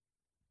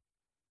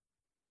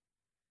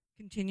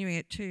continuing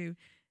at 2,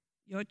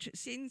 your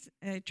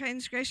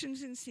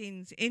transgressions and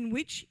sins in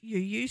which you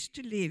used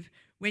to live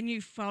when you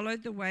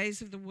followed the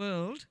ways of the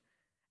world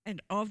and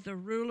of the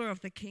ruler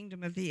of the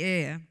kingdom of the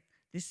air,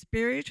 the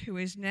spirit who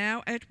is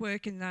now at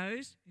work in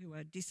those who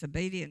are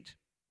disobedient.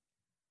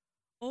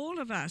 All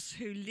of us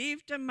who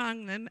lived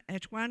among them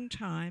at one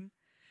time,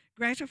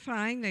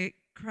 gratifying the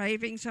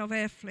cravings of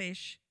our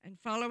flesh and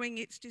following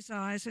its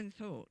desires and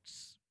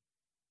thoughts.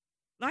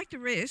 Like the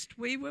rest,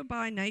 we were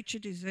by nature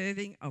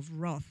deserving of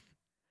wrath.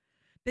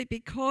 But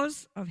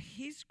because of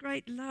his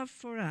great love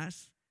for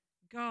us,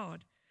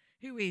 God,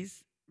 who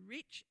is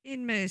rich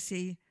in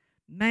mercy,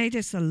 made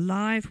us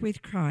alive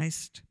with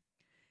Christ.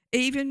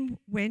 Even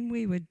when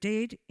we were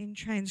dead in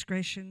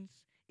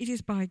transgressions, it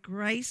is by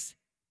grace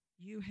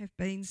you have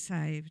been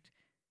saved.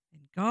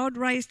 And God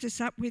raised us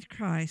up with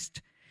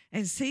Christ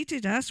and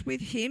seated us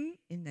with him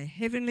in the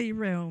heavenly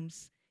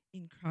realms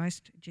in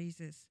Christ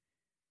Jesus,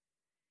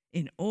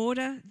 in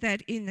order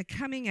that in the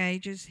coming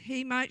ages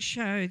he might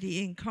show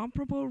the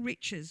incomparable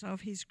riches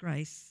of his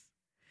grace,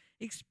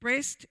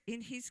 expressed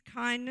in his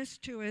kindness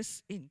to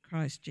us in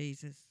Christ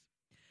Jesus.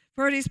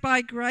 For it is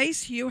by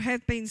grace you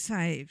have been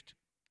saved,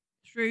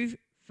 through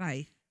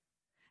faith.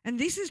 And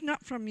this is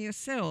not from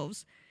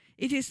yourselves,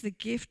 it is the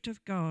gift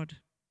of God,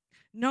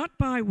 not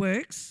by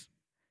works,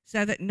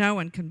 so that no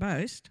one can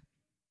boast.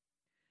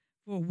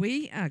 For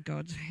we are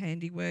God's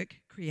handiwork,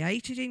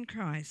 created in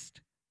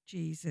Christ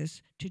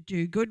Jesus to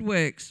do good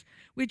works,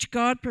 which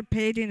God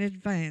prepared in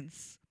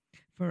advance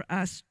for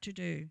us to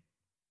do.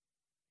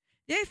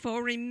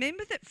 Therefore,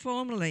 remember that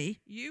formerly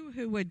you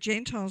who were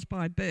Gentiles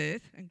by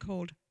birth and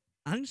called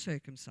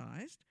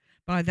uncircumcised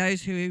by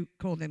those who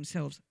call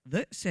themselves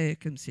the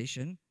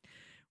circumcision,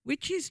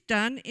 which is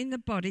done in the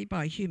body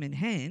by human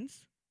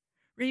hands,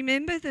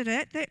 remember that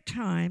at that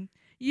time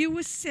you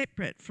were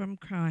separate from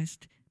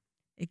Christ,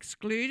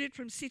 excluded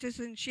from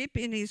citizenship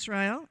in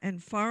Israel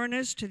and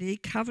foreigners to the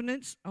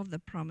covenants of the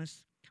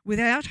promise,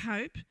 without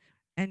hope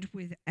and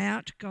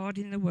without God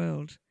in the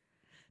world.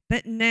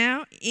 But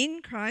now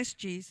in Christ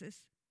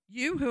Jesus,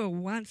 you who were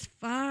once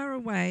far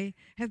away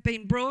have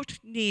been brought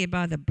near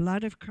by the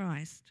blood of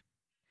Christ.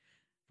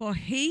 For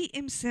he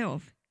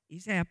himself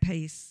is our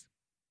peace,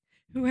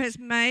 who has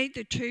made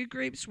the two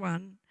groups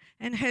one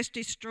and has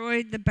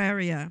destroyed the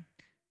barrier,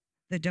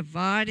 the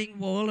dividing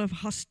wall of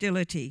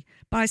hostility,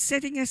 by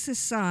setting us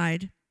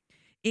aside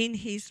in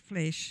his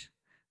flesh,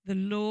 the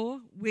law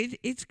with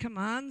its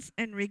commands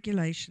and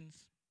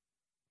regulations.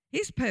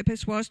 His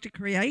purpose was to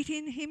create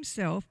in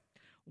himself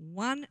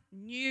one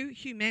new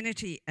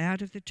humanity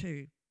out of the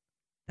two,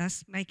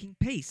 thus making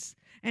peace,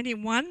 and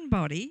in one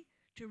body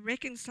to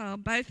reconcile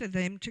both of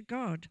them to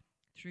God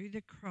through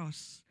the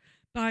cross,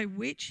 by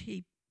which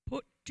he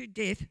put to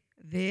death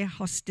their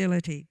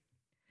hostility.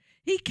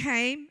 He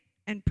came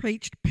and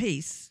preached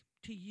peace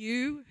to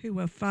you who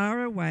were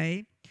far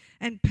away,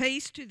 and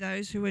peace to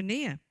those who are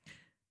near.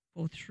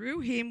 For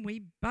through him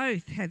we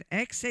both have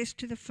access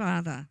to the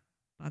Father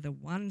by the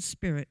one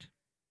Spirit.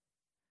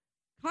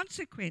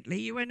 Consequently,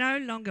 you are no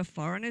longer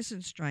foreigners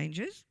and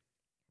strangers,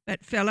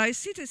 but fellow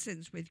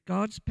citizens with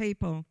God's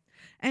people,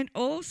 and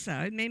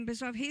also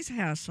members of his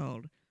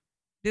household,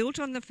 built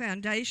on the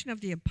foundation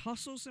of the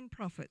apostles and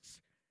prophets,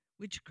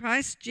 which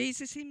Christ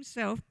Jesus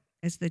himself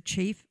as the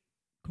chief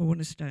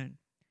cornerstone.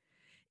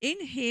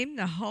 In him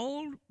the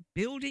whole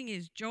building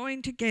is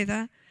joined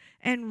together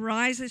and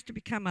rises to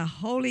become a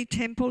holy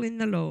temple in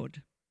the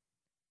Lord.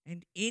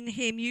 And in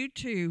him you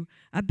too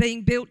are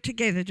being built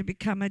together to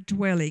become a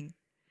dwelling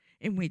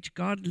in which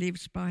God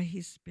lives by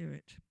his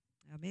Spirit.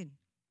 Amen.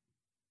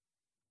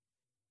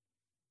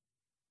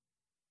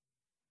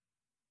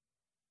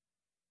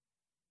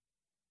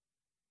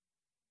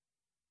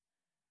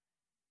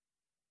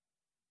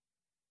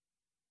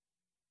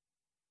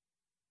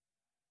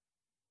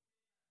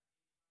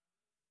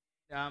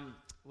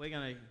 We're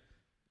going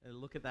to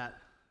look at that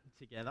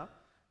together.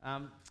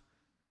 There's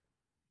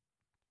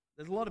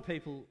a lot of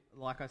people,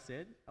 like I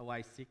said,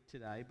 away sick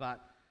today, but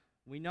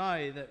we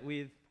know that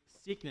with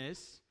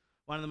sickness,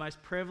 one of the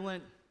most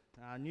prevalent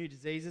new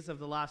diseases of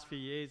the last few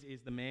years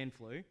is the man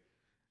flu.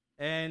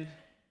 And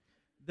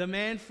the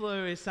man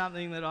flu is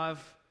something that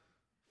I've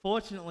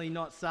fortunately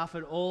not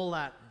suffered all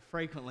that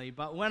frequently,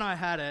 but when I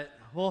had it,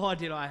 oh,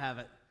 did I have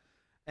it.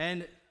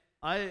 And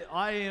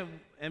I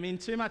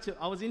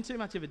was in too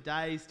much of a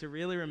daze to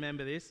really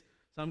remember this,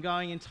 so I'm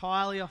going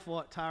entirely off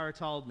what Tara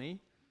told me.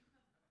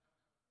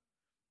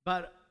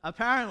 But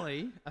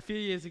apparently, a few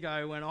years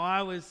ago, when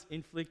I was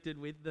inflicted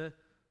with the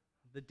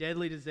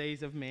deadly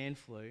disease of man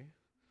flu,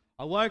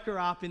 I woke her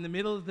up in the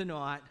middle of the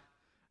night,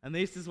 and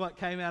this is what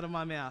came out of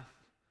my mouth.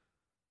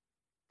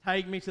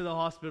 Take me to the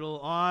hospital,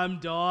 I'm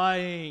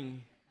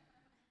dying.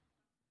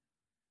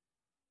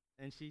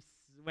 And she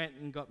went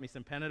and got me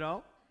some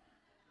Panadol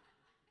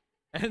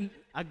and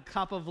a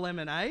cup of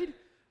lemonade,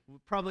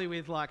 probably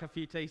with like a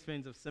few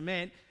teaspoons of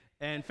cement,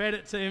 and fed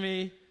it to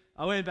me.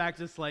 I went back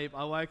to sleep.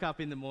 I woke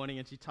up in the morning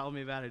and she told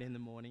me about it in the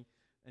morning.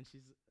 And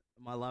she's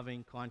my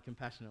loving, kind,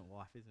 compassionate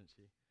wife, isn't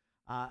she?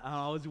 And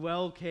I was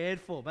well cared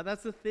for. But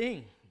that's the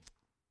thing.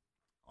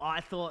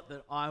 I thought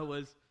that I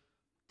was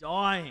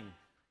dying.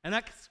 And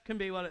that can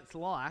be what it's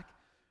like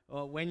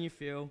when you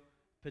feel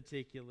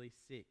particularly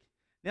sick.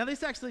 Now,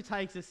 this actually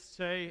takes us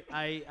to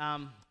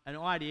an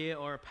idea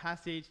or a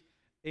passage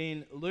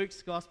in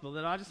Luke's Gospel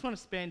that I just want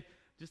to spend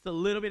just a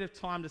little bit of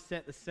time to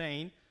set the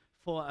scene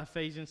for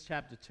Ephesians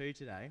chapter 2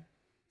 today.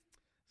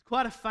 It's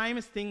quite a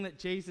famous thing that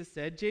Jesus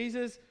said.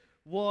 Jesus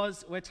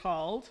was, we're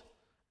told,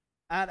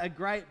 at a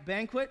great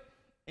banquet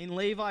in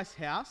Levi's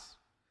house,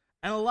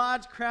 and a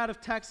large crowd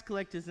of tax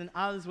collectors and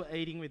others were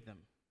eating with them.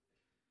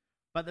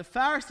 But the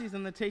Pharisees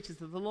and the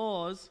teachers of the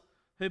laws,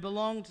 who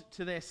belonged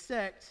to their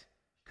sect,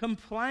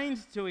 complained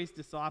to his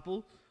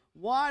disciple,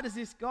 "Why does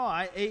this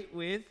guy eat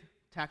with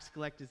tax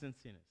collectors and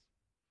sinners?"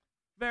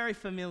 Very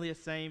familiar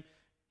scene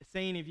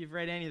if you've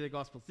read any of the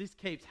Gospels. This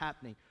keeps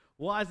happening.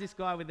 Why is this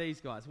guy with these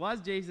guys? Why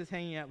is Jesus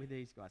hanging out with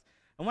these guys?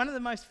 And one of the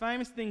most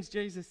famous things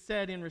Jesus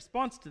said in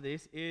response to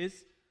this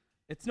is,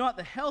 it's not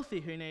the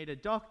healthy who need a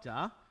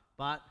doctor,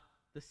 but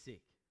the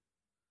sick.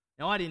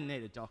 Now, I didn't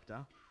need a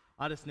doctor.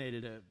 I just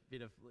needed a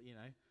bit of,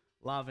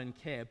 love and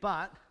care.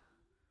 But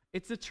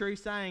it's a true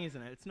saying,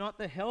 isn't it? It's not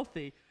the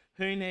healthy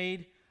who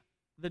need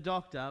the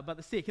doctor, but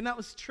the sick. And that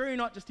was true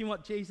not just in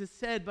what Jesus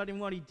said, but in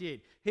what he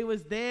did. He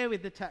was there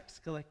with the tax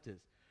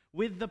collectors,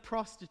 with the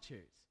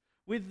prostitutes,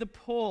 with the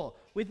poor,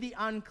 with the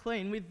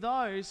unclean, with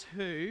those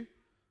who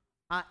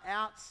are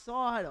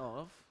outside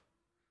of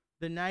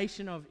the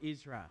nation of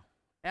Israel,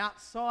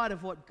 outside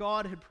of what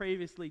God had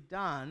previously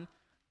done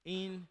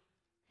in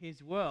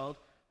his world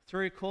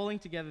through calling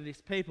together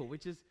this people,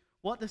 which is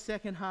what the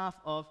second half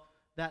of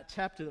that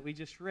chapter that we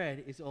just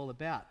read is all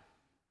about.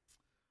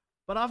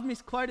 But I've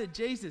misquoted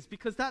Jesus,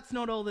 because that's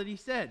not all that he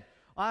said.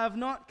 I have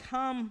not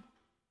come,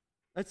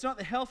 it's not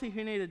the healthy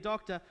who need a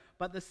doctor,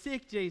 but the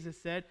sick,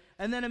 Jesus said.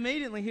 And then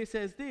immediately he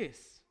says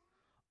this,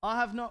 I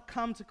have not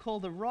come to call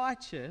the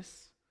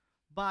righteous,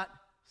 but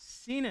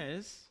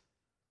sinners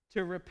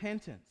to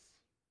repentance.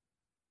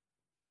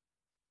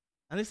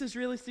 And this is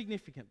really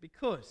significant,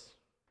 because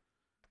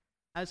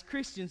as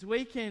Christians,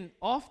 we can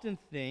often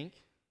think,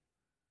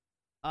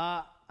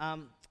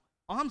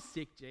 I'm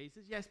sick,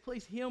 Jesus. Yes,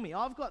 please heal me.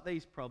 I've got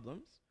these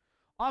problems.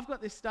 I've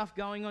got this stuff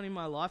going on in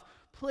my life.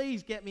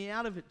 Please get me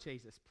out of it,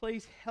 Jesus.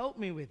 Please help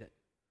me with it.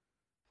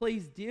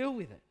 Please deal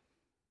with it.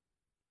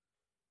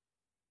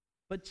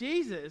 But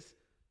Jesus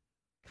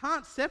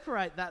can't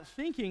separate that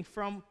thinking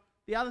from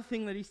the other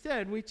thing that he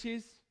said, which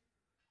is,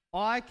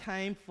 I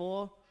came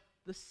for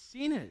the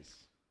sinners.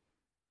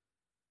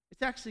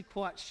 It's actually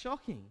quite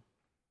shocking.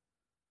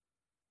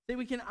 See,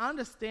 we can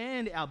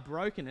understand our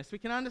brokenness. We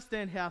can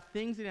understand how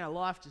things in our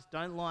life just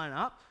don't line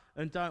up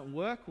and don't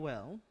work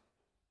well.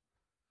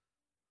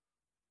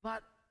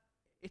 But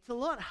it's a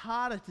lot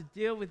harder to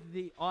deal with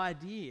the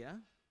idea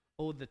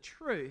or the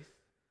truth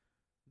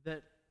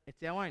that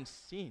it's our own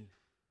sin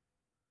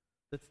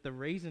that's the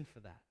reason for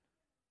that.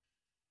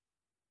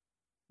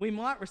 We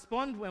might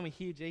respond when we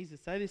hear Jesus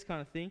say this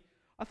kind of thing,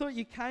 I thought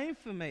you came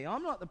for me.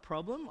 I'm not the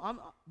problem.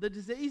 The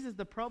disease is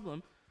the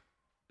problem,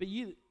 but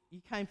you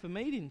came for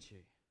me, didn't you?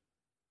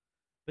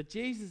 But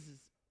Jesus is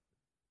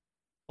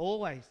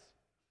always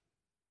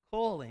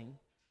calling,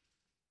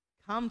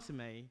 come to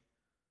me,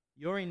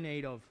 you're in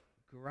need of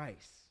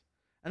grace.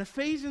 And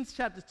Ephesians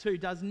chapter 2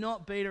 does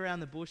not beat around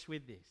the bush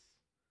with this.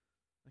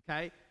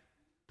 Okay?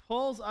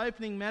 Paul's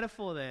opening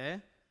metaphor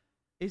there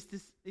is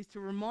to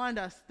remind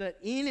us that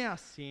in our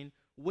sin,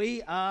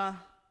 we are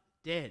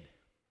dead.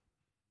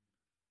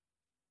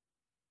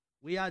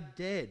 We are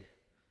dead.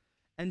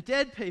 And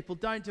dead people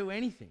don't do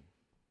anything.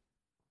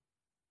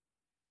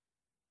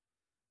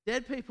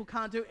 Dead people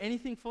can't do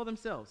anything for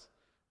themselves.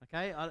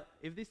 Okay? I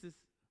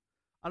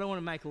don't want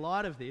to make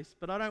light of this,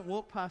 but I don't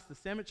walk past the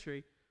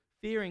cemetery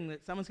fearing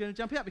that someone's going to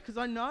jump out, because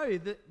I know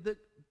the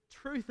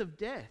truth of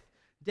death.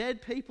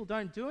 Dead people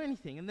don't do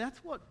anything. And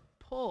that's what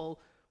Paul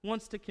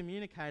wants to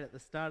communicate at the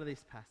start of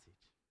this passage.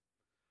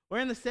 We're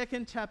in the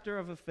second chapter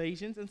of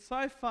Ephesians, and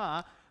so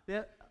far,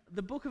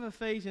 the book of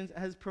Ephesians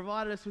has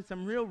provided us with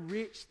some real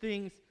rich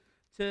things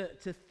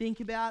to think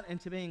about and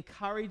to be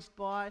encouraged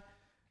by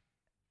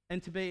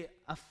and to be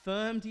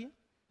affirmed in.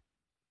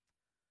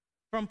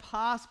 From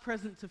past,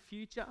 present to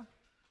future,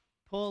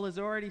 Paul has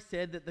already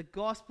said that the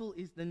gospel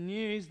is the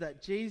news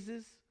that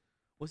Jesus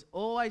was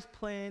always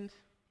planned.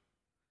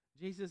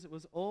 Jesus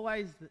was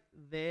always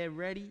there,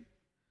 ready.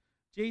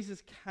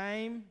 Jesus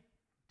came,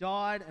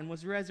 died, and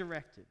was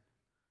resurrected.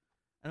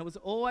 And it was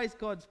always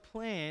God's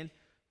plan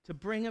to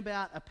bring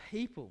about a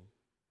people,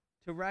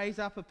 to raise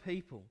up a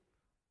people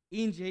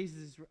in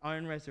Jesus'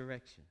 own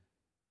resurrection.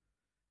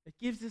 It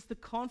gives us the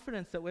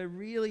confidence that we're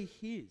really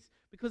his,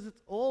 because it's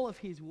all of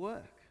his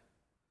work.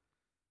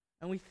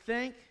 And we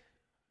thank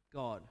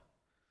God.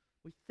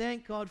 We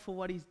thank God for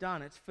what he's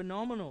done. It's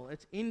phenomenal.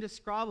 It's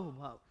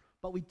indescribable.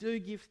 But we do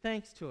give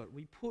thanks to it.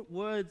 We put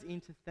words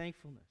into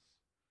thankfulness.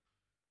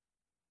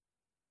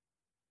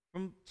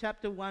 From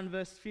chapter 1,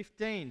 verse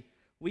 15,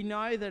 we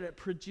know that it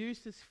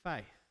produces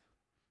faith,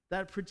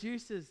 that it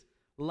produces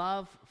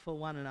love for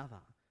one another.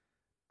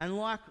 And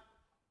like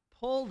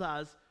Paul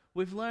does,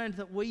 we've learned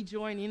that we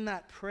join in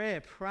that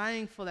prayer,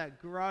 praying for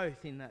that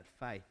growth in that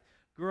faith,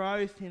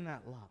 growth in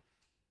that love.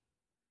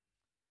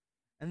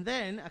 And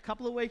then a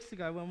couple of weeks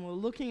ago, when we were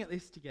looking at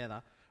this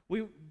together,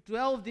 we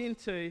delved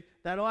into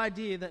that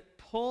idea that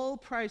Paul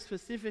prays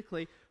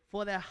specifically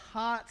for their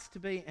hearts to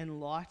be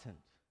enlightened,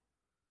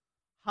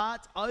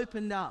 hearts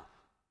opened up,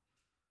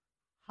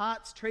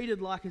 hearts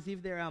treated like as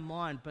if they're our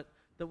mind, but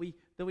that we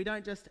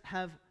don't just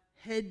have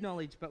head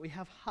knowledge, but we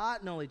have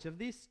heart knowledge of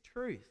this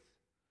truth.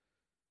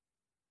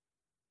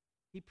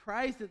 He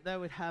prays that they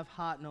would have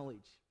heart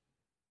knowledge.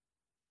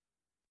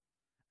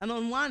 And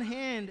on one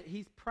hand,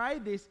 he's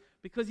prayed this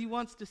because he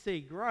wants to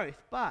see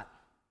growth, but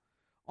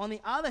on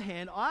the other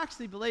hand, I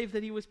actually believe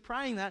that he was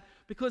praying that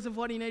because of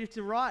what he needed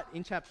to write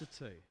in chapter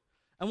 2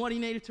 and what he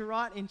needed to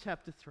write in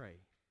chapter 3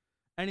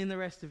 and in the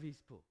rest of his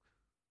book.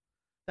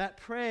 That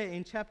prayer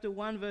in chapter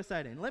 1, verse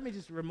 18. Let me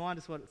just remind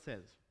us what it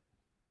says.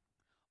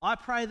 I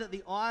pray that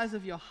the eyes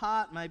of your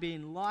heart may be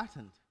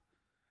enlightened,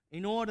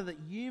 in order that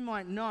you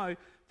might know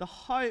the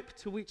hope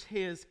to which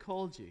he has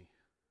called you,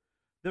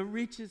 the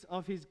riches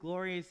of his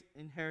glorious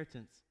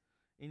inheritance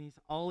in his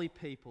holy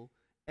people,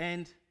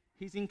 and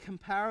his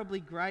incomparably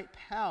great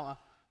power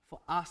for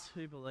us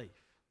who believe.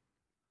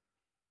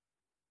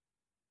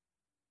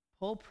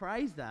 Paul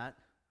prays that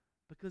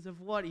because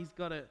of what he's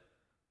got to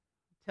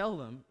tell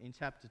them in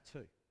chapter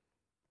 2.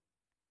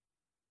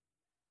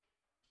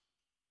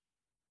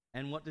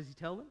 And what does he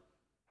tell them?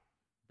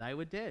 They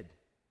were dead.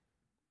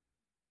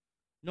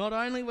 Not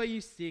only were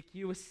you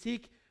were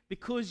sick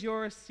because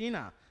you're a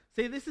sinner.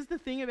 See, this is the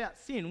thing about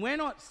sin. We're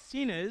not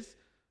sinners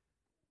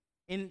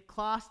in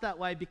class that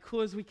way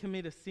because we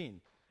commit a sin.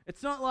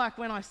 It's not like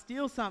when I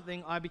steal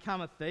something, I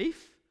become a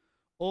thief,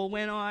 or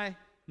when I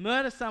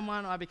murder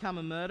someone, I become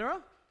a murderer.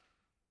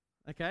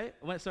 Okay?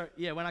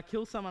 When I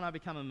kill someone, I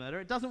become a murderer.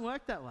 It doesn't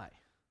work that way.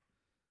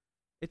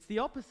 It's the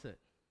opposite.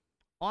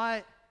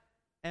 I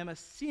am a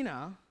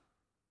sinner,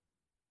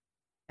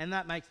 and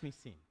that makes me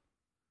sin.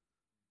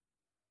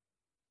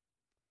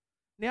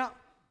 Now,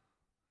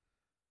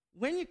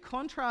 when you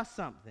contrast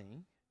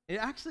something, it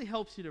actually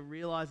helps you to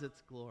realize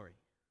its glory.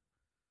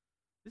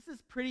 This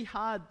is pretty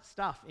hard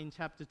stuff in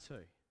chapter 2.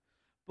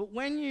 But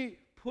when you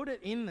put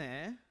it in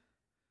there,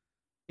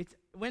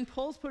 when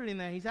Paul's put it in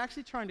there, he's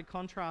actually trying to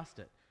contrast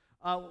it.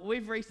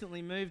 We've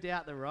recently moved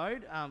out the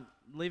road,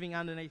 living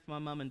underneath my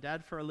mum and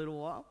dad for a little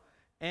while,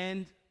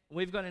 and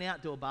we've got an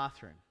outdoor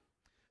bathroom.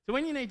 So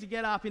when you need to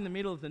get up in the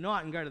middle of the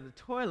night and go to the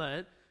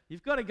toilet,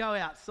 you've got to go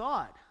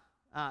outside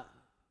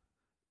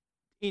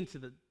into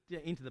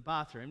the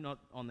bathroom, not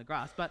on the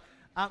grass, but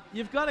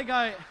you've got to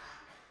go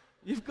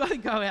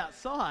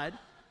outside,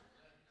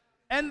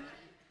 and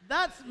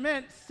that's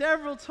meant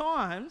several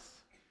times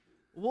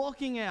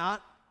walking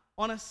out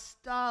on a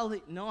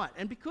starlit night.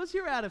 And because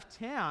you're out of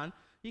town,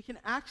 you can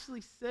actually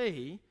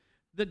see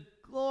the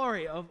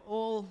glory of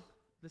all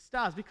the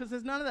stars because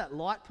there's none of that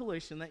light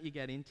pollution that you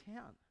get in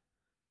town.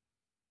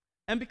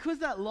 And because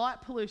that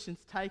light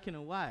pollution's taken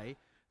away,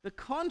 the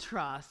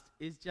contrast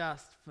is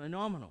just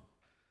phenomenal.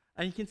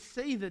 And you can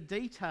see the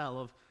detail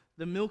of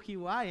the Milky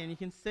Way, and you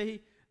can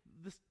see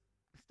the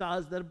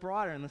stars that are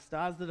brighter and the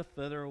stars that are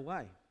further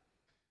away.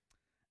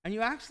 And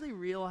you actually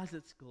realize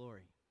its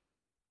glory.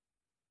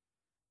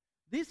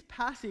 This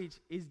passage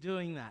is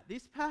doing that.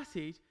 This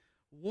passage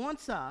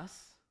wants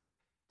us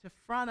to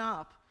front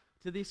up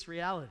to this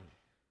reality.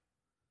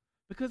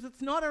 Because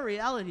it's not a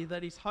reality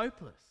that is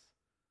hopeless.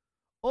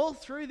 All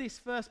through this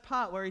first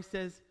part where he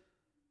says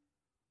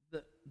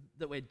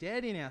that we're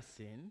dead in our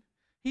sin,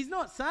 he's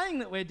not saying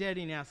that we're dead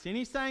in our sin.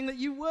 He's saying that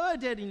you were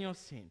dead in your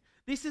sin.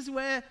 This is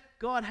where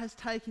God has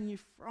taken you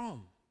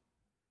from.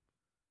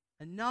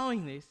 And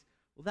knowing this,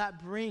 well,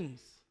 that brings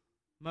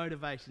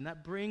motivation,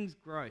 that brings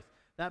growth,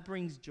 that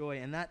brings joy,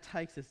 and that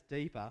takes us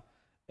deeper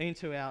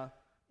into our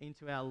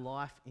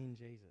life in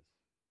Jesus.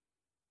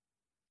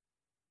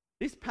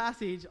 This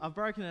passage, I've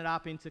broken it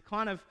up into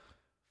kind of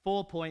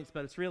 4 points,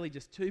 but it's really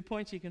just 2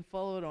 points. You can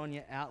follow it on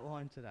your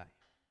outline today.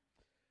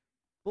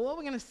 But what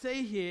we're going to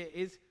see here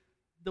is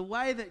the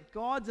way that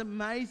God's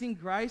amazing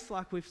grace,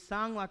 like we've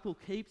sung, like we'll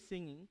keep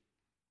singing,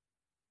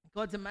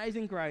 God's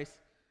amazing grace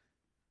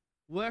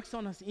works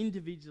on us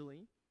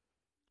individually,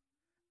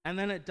 and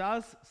then it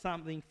does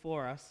something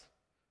for us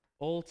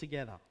all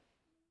together.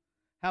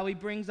 How he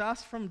brings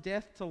us from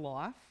death to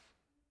life,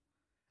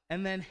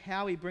 and then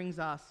how he brings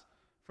us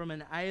from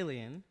an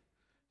alien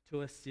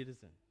to a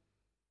citizen.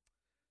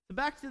 So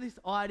back to this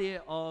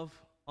idea of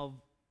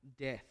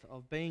death,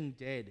 of being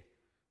dead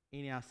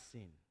in our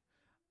sin.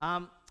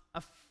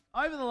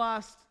 Over the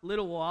last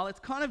little while, it's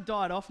kind of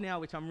died off now,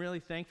 which I'm really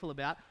thankful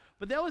about,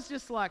 but there was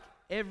just like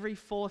every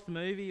 4th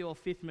movie or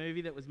 5th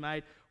movie that was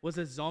made was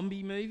a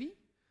zombie movie.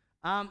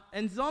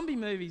 And zombie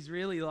movies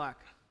really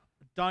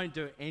don't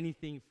do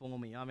anything for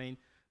me. I mean,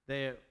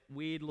 they're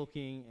weird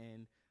looking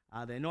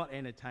and they're not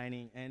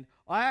entertaining. And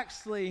I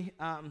actually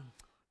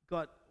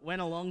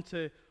went along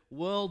to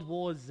World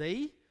War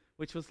Z,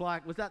 which was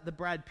that the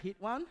Brad Pitt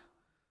one?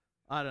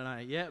 I don't know,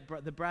 yeah,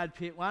 the Brad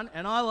Pitt one.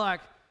 And I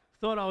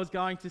thought I was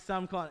going to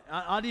some kind.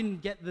 I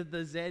didn't get that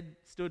the Z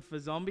stood for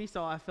zombie,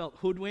 so I felt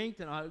hoodwinked,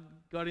 and I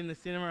got in the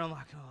cinema, and I'm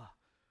like, oh,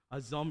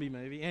 a zombie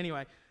movie.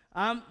 Anyway,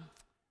 and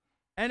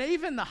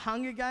even the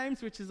Hunger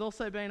Games, which has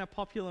also been a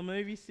popular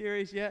movie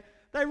series,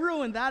 they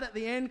ruined that at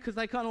the end because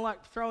they kind of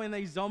like throw in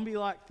these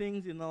zombie-like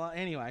things in the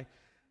anyway.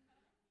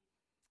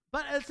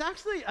 But it's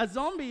actually, a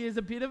zombie is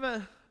a bit of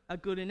a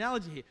good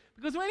analogy here,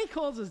 because when he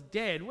calls us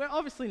dead, we're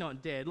obviously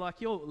not dead.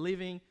 Like, you're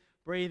living,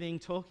 breathing,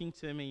 talking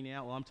to me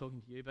now. Well, I'm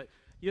talking to you, but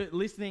you're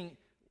listening.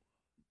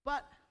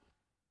 But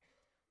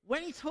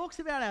when he talks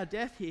about our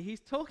death here, he's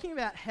talking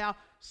about how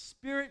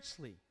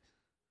spiritually,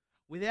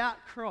 without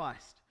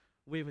Christ,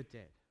 we were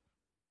dead.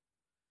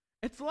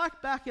 It's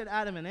like back at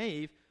Adam and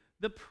Eve,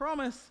 the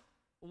promise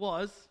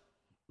was,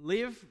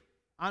 live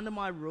under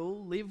my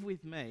rule, live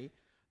with me,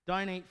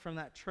 don't eat from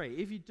that tree.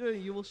 If you do,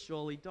 you will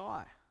surely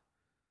die.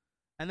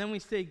 And then we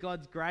see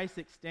God's grace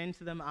extend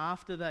to them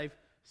after they've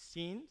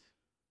sinned,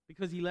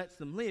 because he lets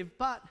them live.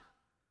 But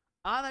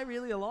are they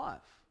really alive?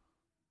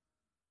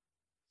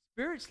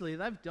 Spiritually,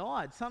 they've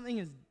died. Something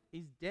is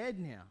dead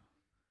now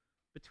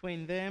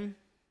between them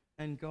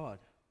and God.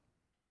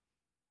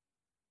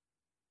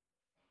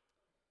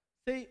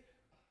 See,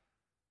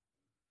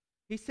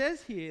 he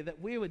says here that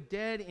we were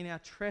dead in our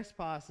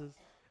trespasses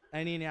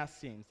and in our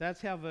sins.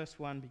 That's how verse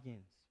 1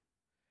 begins.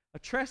 A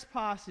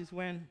trespass is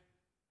when,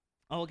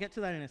 I'll get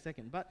to that in a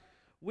second, but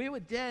we were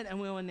dead and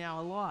we were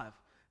now alive.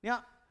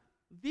 Now,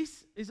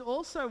 this is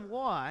also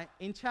why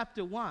in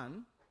chapter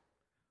 1,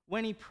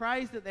 when he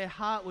prays that their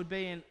heart would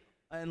be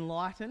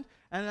enlightened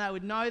and they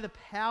would know the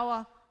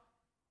power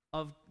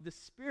of the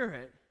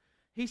Spirit,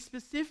 he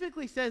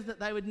specifically says that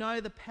they would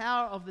know the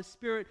power of the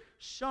Spirit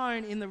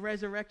shown in the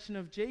resurrection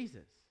of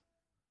Jesus.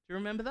 Do you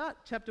remember that?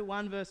 Chapter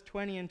 1, verse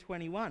 20 and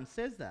 21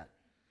 says that.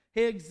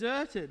 He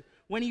exerted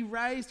when he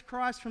raised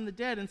Christ from the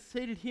dead and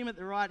seated him at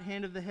the right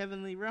hand of the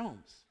heavenly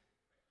realms.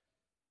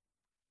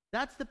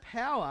 That's the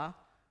power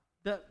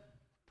that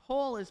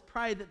Paul has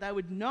prayed that they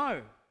would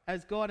know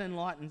as God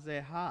enlightens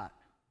their heart.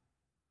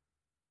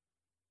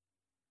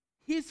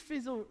 His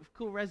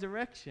physical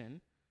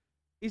resurrection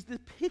is the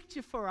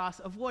picture for us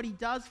of what he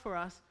does for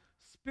us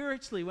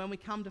spiritually when we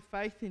come to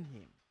faith in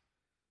him.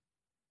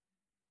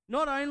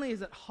 Not only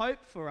is it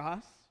hope for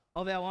us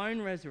of our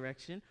own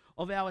resurrection,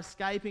 of our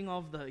escaping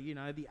of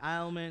the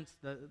ailments,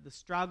 the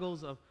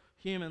struggles of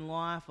human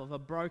life, of a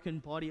broken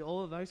body,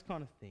 all of those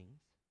kind of things,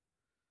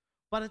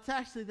 but it's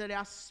actually that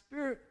our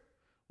spirit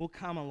will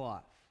come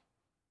alive.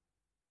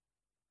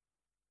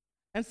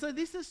 And so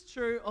this is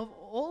true of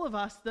all of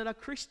us that are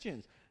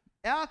Christians.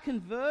 Our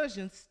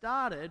conversion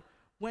started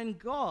when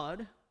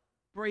God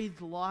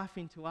breathed life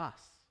into us.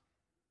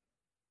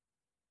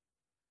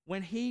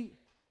 When he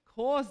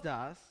caused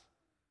us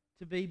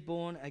to be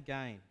born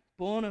again,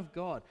 born of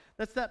God.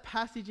 That's that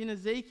passage in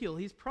Ezekiel.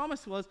 His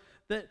promise was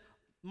that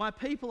my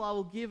people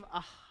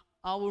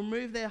I will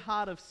remove their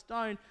heart of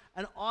stone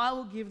and I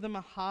will give them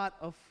a heart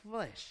of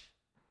flesh.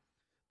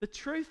 The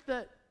truth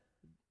that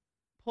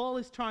Paul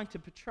is trying to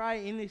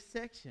portray in this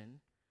section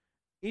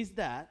is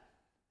that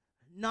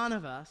none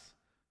of us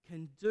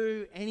can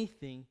do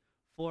anything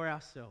for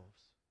ourselves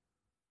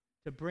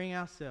to bring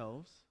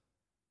ourselves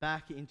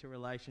back into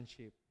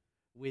relationship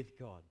with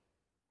God.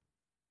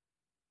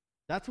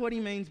 That's what he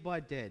means by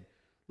dead.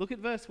 Look at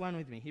verse 1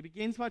 with me. He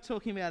begins by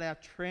talking about our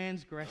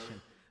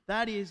transgression.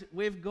 That is,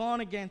 we've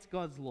gone against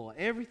God's law.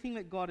 Everything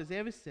that God has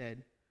ever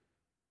said,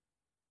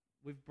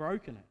 we've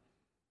broken it.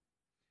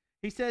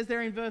 He says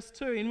there in verse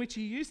 2, in which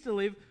you used to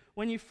live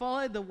when you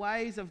followed the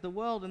ways of the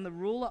world and the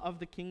ruler of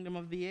the kingdom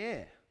of the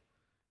air.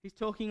 He's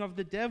talking of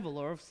the devil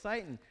or of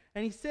Satan.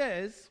 And he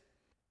says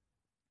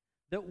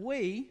that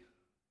we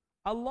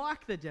are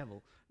like the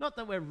devil. Not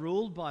that we're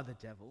ruled by the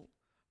devil,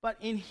 but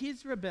in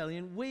his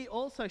rebellion, we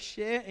also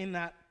share in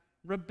that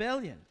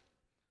rebellion.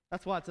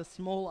 That's why it's a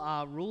small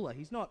r ruler.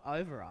 He's not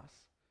over us.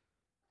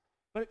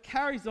 But it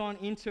carries on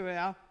into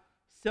our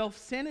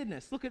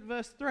self-centeredness. Look at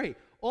verse 3.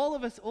 All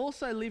of us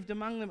also lived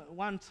among them at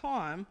one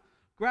time,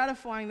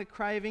 gratifying the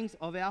cravings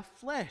of our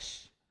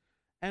flesh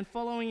and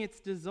following its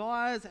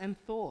desires and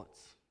thoughts.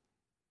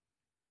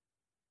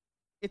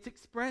 It's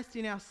expressed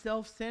in our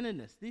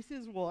self-centeredness. This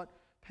is what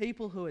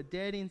people who are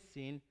dead in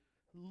sin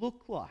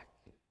look like.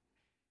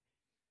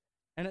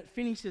 And it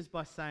finishes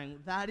by saying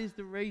that is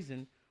the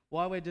reason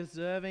why we're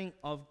deserving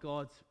of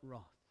God's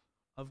wrath,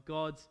 of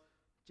God's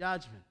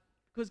judgment.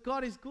 Because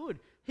God is good.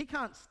 He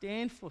can't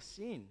stand for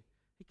sin.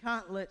 He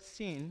can't let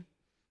sin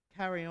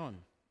carry on.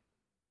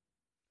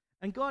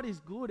 And God is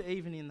good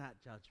even in that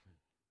judgment.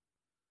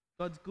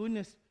 God's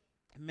goodness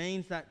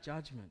means that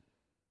judgment.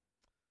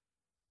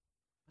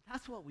 But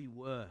that's what we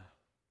were.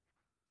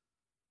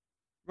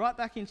 Right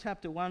back in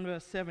chapter 1,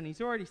 verse 7,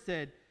 he's already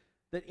said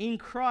that in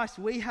Christ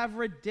we have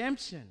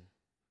redemption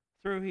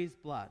through his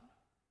blood,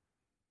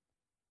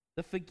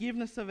 the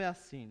forgiveness of our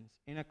sins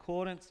in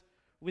accordance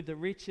with the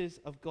riches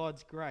of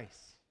God's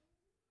grace.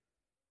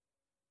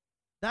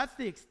 That's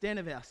the extent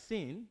of our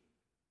sin,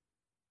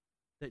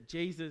 that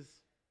Jesus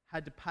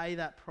had to pay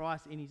that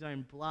price in his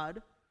own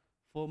blood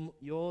for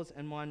yours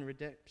and mine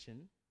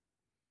redemption.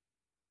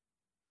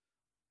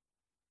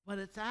 But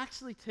it's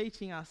actually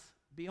teaching us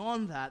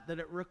beyond that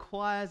it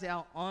requires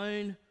our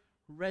own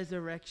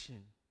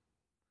resurrection.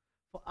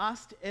 For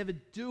us to ever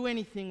do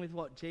anything with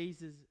what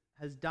Jesus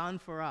has done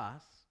for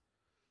us,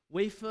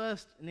 we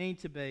first need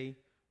to be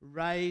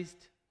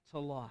raised to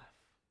life.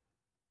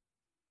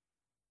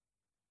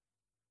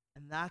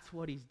 And that's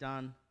what he's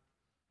done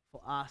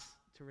for us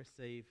to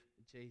receive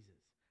Jesus.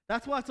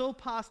 That's why it's all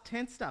past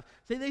tense stuff.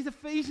 See, these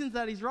Ephesians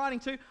that he's writing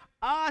to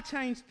are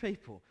changed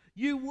people.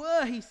 You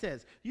were, he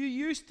says. You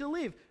used to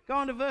live. Go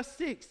on to verse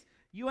 6.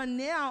 You are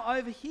now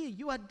over here.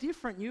 You are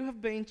different. You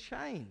have been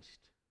changed.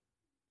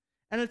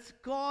 And it's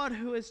God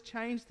who has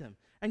changed them.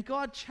 And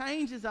God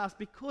changes us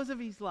because of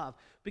his love,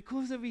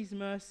 because of his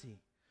mercy,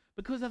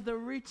 because of the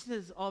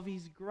richness of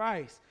his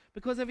grace,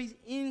 because of his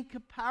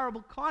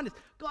incomparable kindness.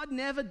 God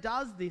never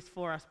does this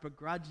for us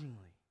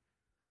begrudgingly.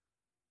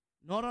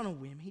 Not on a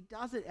whim. He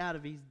does it out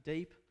of his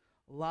deep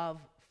love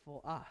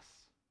for us.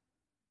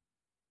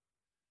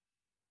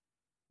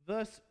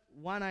 Verse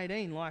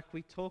 118, like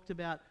we talked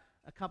about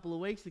a couple of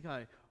weeks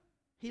ago,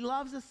 he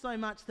loves us so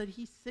much that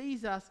he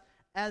sees us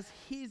as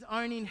his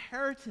own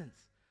inheritance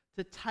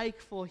to take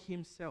for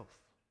himself.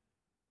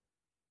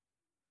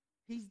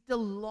 He's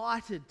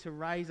delighted to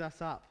raise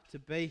us up to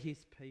be his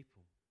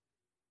people.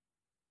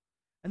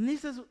 And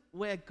this is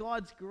where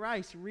God's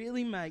grace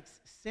really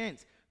makes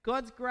sense.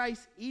 God's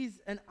grace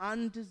is an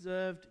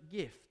undeserved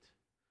gift.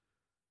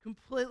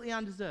 Completely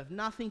undeserved.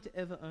 Nothing to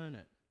ever earn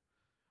it.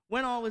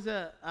 When I was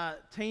a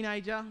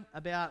teenager,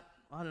 about,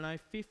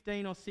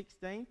 15 or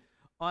 16,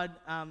 I'd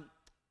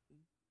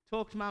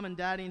talked Mum and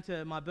Dad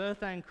into my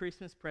birthday and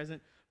Christmas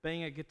present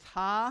being a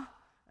guitar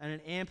and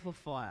an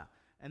amplifier.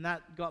 And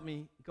that got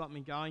me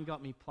going,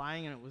 got me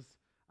playing, and it was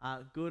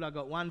good. I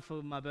got one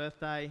for my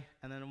birthday,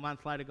 and then a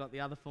month later got the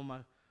other for my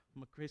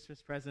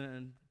Christmas present,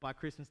 and by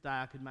Christmas Day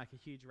I could make a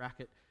huge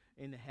racket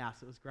in the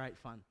house. It was great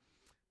fun.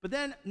 But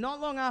then, not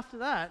long after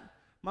that,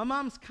 my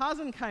mum's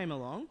cousin came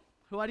along,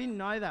 who I didn't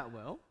know that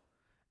well,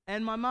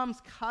 and my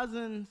mum's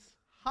cousin's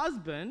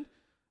husband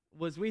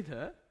was with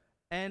her,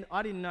 and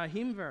I didn't know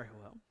him very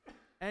well.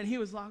 And he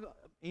was like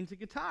into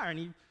guitar, and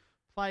he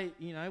played,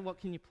 what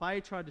can you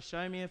play? Tried to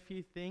show me a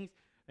few things,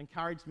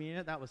 encouraged me in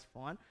it. That was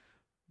fine.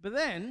 But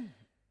then,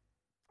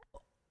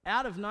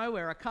 out of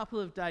nowhere, a couple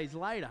of days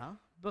later,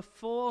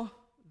 before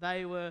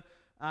they were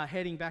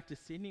heading back to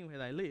Sydney where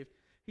they lived,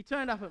 he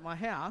turned up at my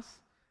house,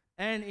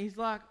 and he's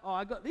like, "Oh,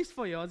 I got this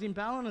for you. I was in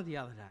Ballina the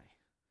other day."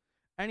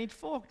 And he'd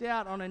forked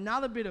out on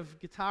another bit of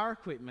guitar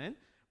equipment,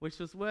 which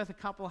was worth a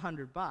couple of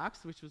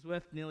 $100, which was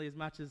worth nearly as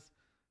much as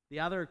the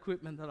other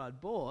equipment that I'd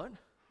bought.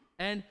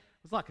 And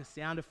it was like a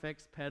sound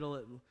effects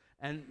pedal.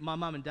 And my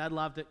mum and dad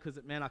loved it because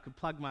it meant I could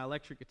plug my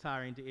electric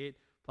guitar into it,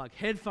 plug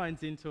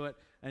headphones into it,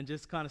 and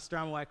just kind of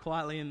strum away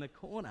quietly in the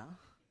corner.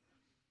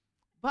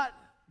 But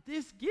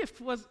this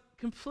gift was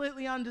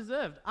completely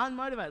undeserved,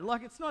 unmotivated.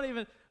 Like it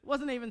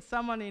wasn't even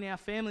someone in our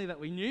family that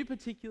we knew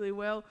particularly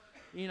well.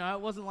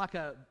 It wasn't like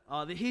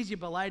here's your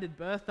belated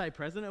birthday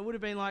present. It would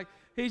have been like,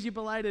 here's your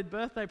belated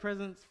birthday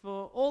presents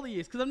for all the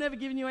years, because I've never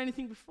given you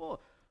anything before.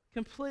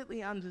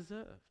 Completely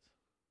undeserved.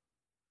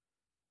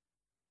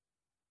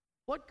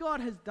 What God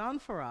has done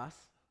for us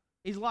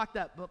is like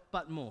that,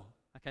 but more.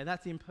 Okay,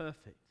 that's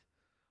imperfect.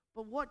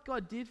 But what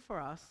God did for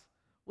us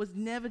was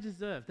never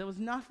deserved. There was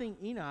nothing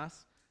in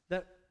us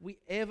that we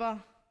ever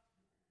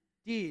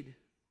did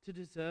to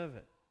deserve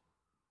it.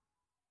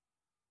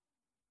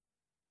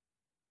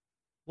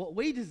 What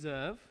we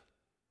deserve,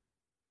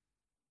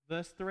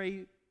 verse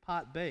 3,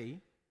 part B,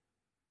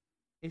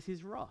 is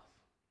his wrath.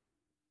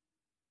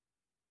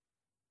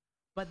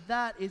 But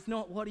that is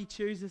not what he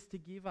chooses to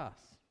give us.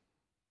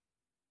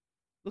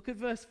 Look at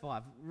verse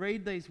 5.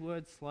 Read these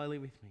words slowly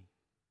with me.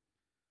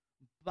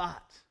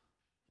 But,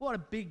 what a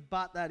big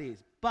but that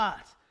is.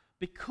 But,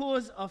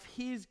 because of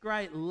his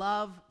great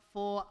love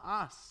for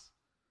us,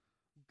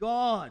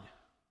 God,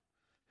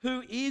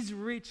 who is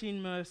rich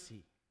in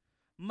mercy,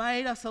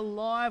 made us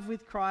alive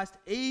with Christ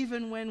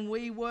even when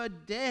we were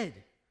dead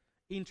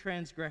in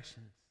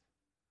transgressions.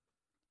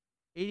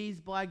 It is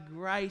by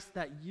grace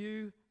that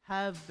you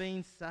have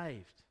been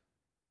saved.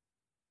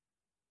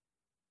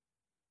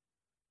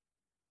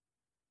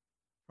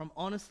 From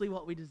honestly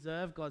what we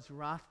deserve, God's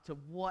wrath, to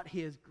what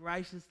he has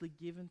graciously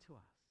given to us.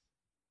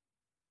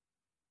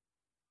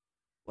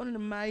 What an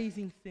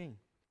amazing thing.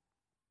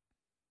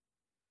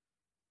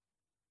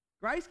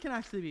 Grace can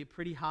actually be a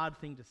pretty hard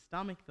thing to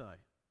stomach, though.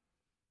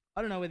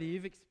 I don't know whether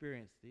you've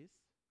experienced this.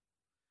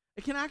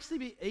 It can actually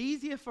be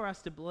easier for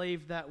us to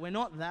believe that we're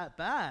not that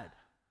bad.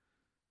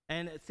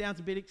 And it sounds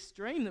a bit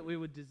extreme that we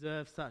would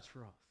deserve such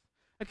wrath.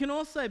 It can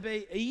also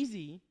be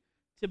easy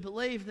to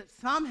believe that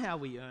somehow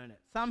we earn it.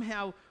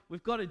 Somehow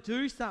we've got to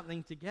do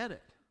something to get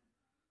it.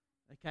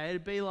 Okay,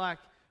 it'd be like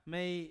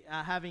me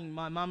having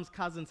my mum's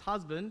cousin's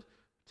husband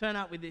turn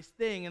up with this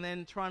thing and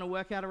then trying to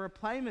work out a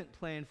repayment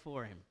plan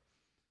for him.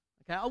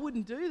 Okay, I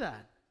wouldn't do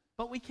that.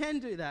 But we can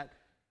do that.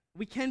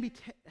 We can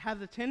have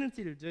the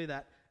tendency to do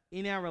that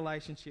in our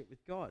relationship with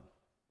God.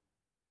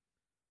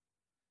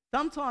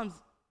 Sometimes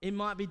it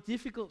might be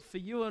difficult for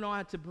you and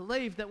I to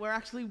believe that we're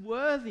actually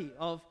worthy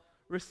of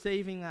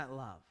receiving that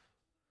love.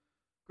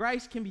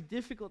 Grace can be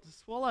difficult to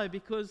swallow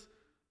because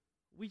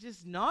we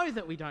just know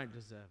that we don't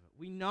deserve it.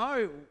 We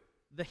know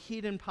the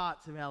hidden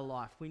parts of our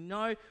life. We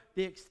know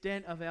the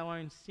extent of our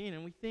own sin,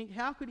 and we think,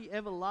 how could he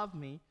ever love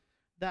me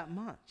that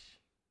much?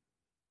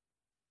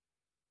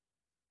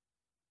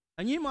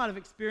 And you might have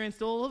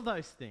experienced all of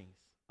those things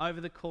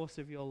over the course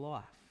of your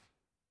life.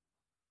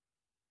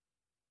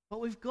 But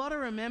we've got to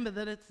remember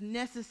that it's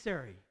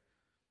necessary,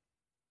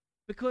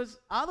 because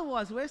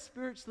otherwise we're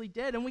spiritually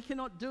dead and we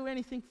cannot do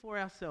anything for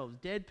ourselves.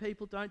 Dead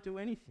people don't do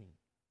anything.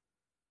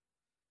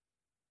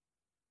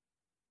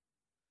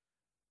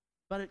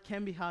 But it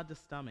can be hard to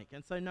stomach.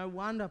 And so no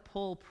wonder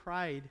Paul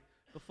prayed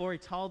before he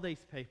told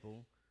these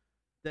people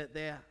that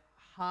their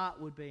heart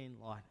would be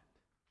enlightened,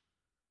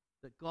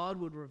 that God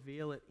would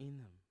reveal it in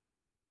them.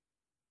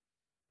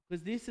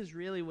 Because this is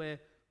really where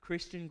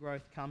Christian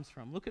growth comes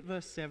from. Look at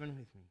verse 7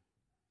 with me.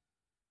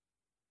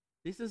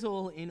 This is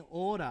all in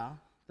order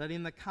that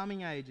in the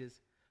coming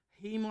ages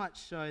he might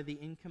show the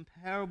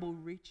incomparable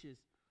riches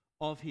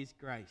of his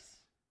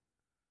grace,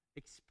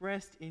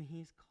 expressed in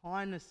his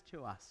kindness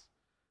to us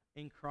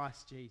in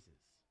Christ Jesus.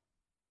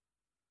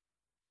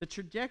 The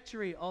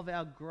trajectory of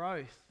our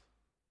growth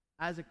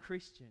as a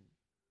Christian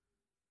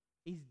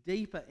is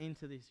deeper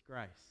into this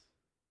grace.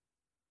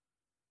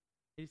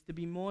 It is to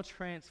be more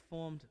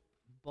transformed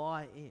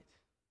by it.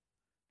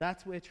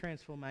 That's where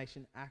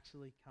transformation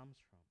actually comes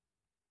from.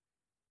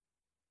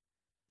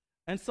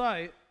 And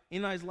so,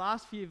 in those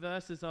last few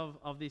verses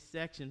of this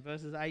section,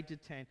 verses 8 to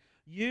 10,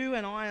 you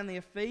and I and the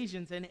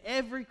Ephesians and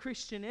every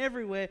Christian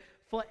everywhere,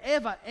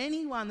 forever,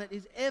 anyone that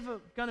is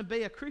ever going to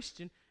be a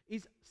Christian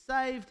is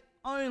saved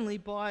only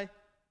by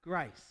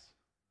grace.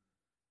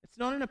 It's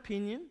not an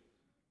opinion.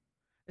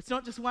 It's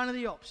not just one of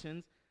the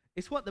options.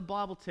 It's what the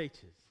Bible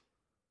teaches.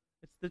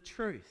 It's the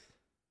truth.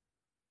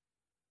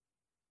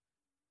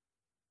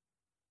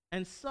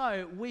 And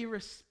so we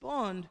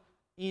respond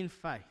in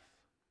faith.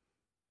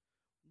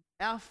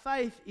 Our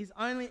faith is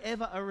only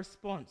ever a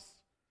response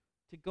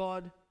to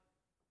God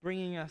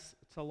bringing us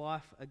to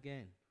life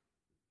again.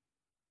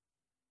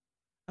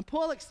 And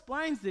Paul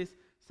explains this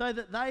so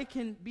that they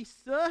can be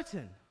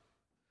certain.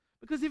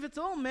 Because if it's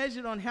all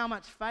measured on how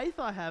much faith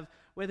I have,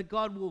 whether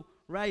God will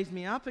raise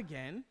me up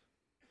again,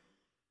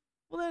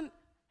 well then,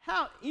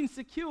 how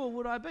insecure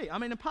would I be? I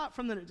mean, apart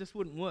from that it just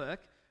wouldn't work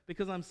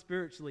because I'm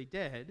spiritually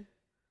dead.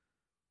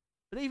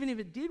 But even if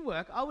it did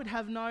work, I would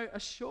have no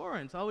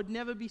assurance. I would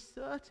never be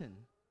certain.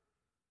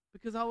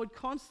 Because I would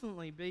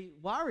constantly be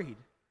worried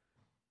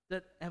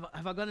that, have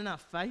I got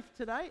enough faith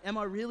today? Am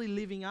I really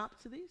living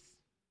up to this?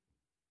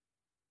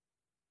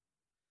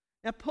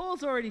 Now,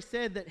 Paul's already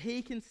said that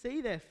he can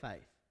see their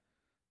faith.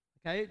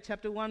 Okay,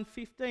 chapter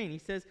 1:15, he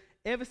says,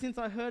 ever since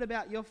I heard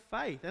about your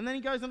faith. And then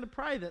he goes on to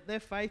pray that their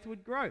faith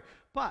would grow.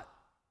 But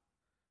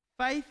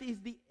faith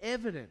is the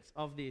evidence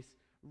of this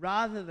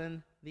rather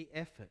than the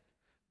effort.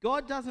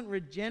 God doesn't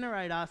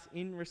regenerate us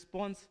in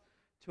response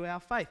to our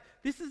faith.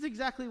 This is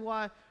exactly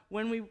why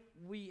when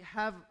we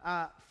have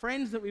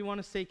friends that we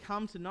want to see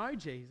come to know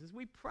Jesus,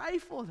 we pray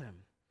for them.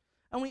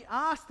 And we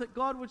ask that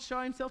God would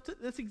show himself to them.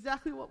 That's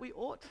exactly what we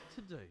ought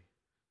to do.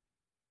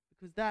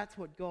 Because that's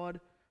what God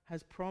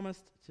has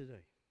promised to do.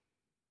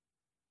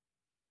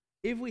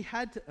 If we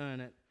had to earn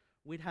it,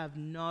 we'd have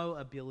no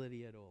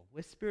ability at all.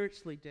 We're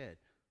spiritually dead.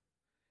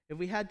 If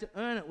we had to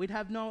earn it, we'd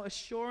have no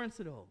assurance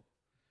at all.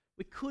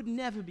 We could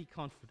never be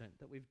confident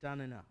that we've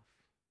done enough.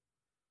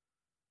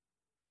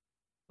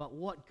 But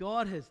what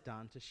God has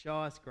done to show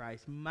us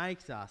grace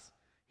makes us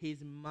his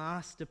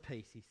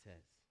masterpiece, he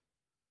says.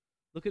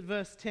 Look at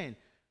verse 10.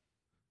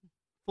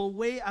 For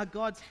we are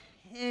God's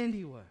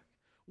handiwork.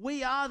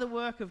 We are the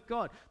work of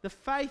God. The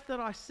faith that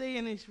I see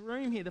in this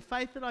room here, the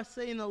faith that I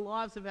see in the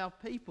lives of our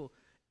people,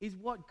 is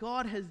what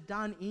God has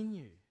done in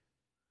you.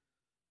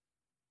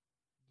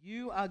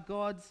 You are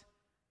God's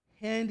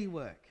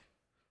handiwork,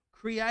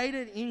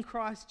 created in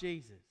Christ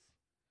Jesus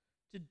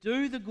to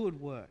do the good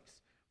works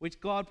which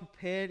God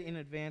prepared in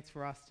advance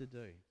for us to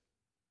do.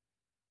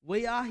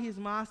 We are his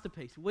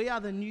masterpiece. We are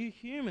the new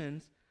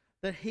humans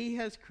that he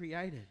has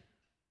created.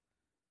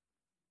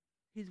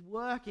 His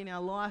work in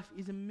our life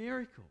is a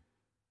miracle,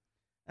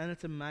 and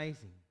it's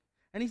amazing.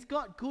 And he's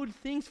got good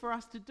things for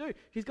us to do.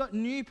 He's got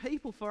new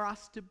people for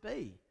us to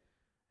be.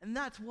 And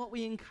that's what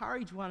we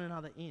encourage one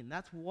another in.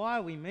 That's why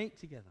we meet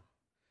together.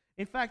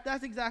 In fact,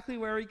 that's exactly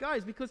where he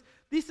goes, because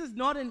this is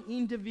not an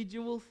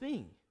individual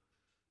thing.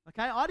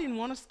 Okay, I didn't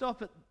want to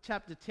stop at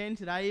chapter 10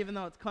 today, even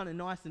though it's kind of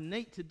nice and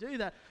neat to do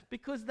that,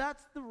 because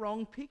that's the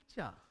wrong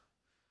picture.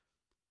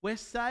 We're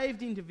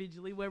saved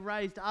individually, we're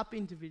raised up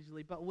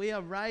individually, but we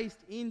are raised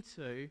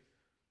into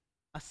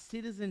a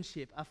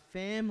citizenship, a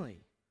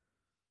family,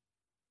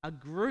 a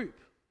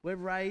group. We're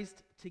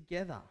raised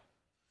together.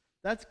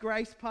 That's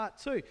grace part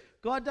 2.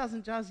 God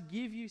doesn't just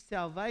give you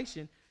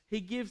salvation,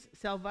 he gives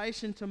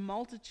salvation to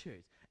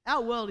multitudes.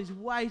 Our world is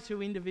way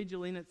too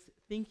individual in its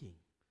thinking.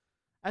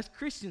 As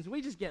Christians,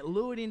 we just get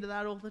lured into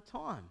that all the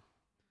time.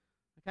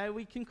 Okay,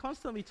 we can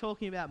constantly be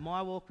talking about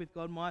my walk with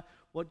God,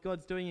 what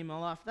God's doing in my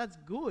life. That's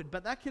good,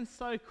 but that can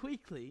so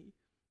quickly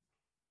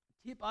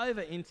tip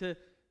over into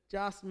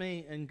just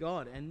me and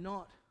God and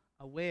not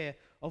aware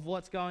of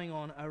what's going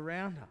on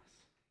around us.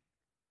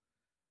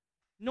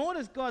 Nor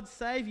does God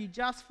save you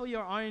just for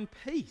your own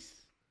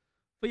peace,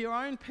 for your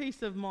own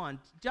peace of mind,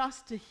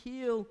 just to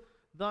heal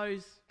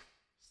those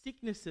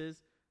sicknesses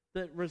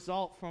that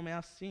result from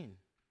our sin.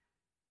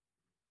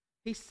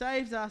 He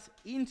saves us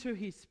into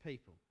his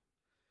people.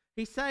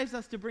 He saves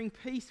us to bring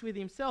peace with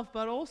himself,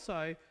 but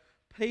also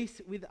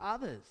peace with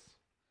others.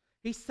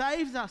 He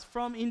saves us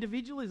from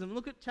individualism.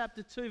 Look at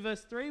chapter 2,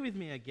 verse 3 with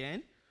me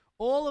again.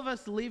 All of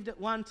us lived at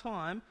one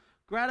time,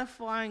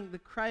 gratifying the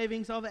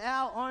cravings of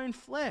our own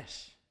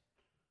flesh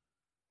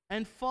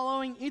and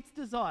following its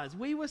desires.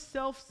 We were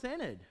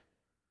self-centered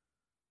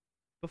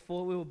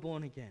before we were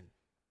born again.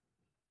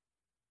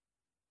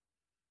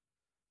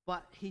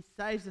 But he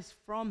saves us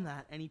from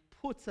that and he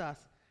puts us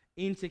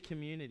into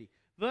community.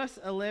 Verse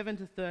 11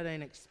 to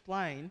 13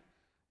 explain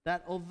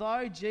that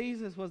although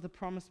Jesus was the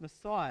promised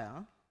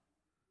Messiah,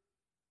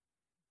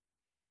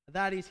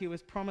 that is, he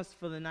was promised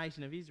for the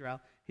nation of Israel,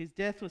 his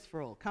death was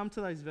for all. Come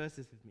to those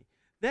verses with me.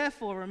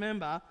 Therefore,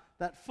 remember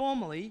that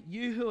formerly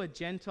you who are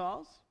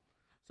Gentiles,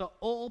 so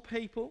all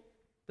people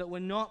that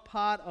were not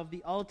part of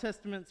the Old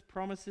Testament's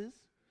promises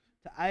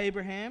to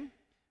Abraham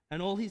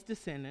and all his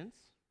descendants,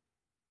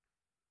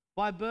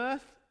 by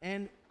birth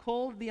and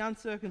called the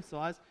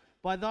uncircumcised,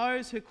 by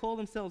those who call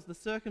themselves the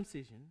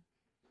circumcision,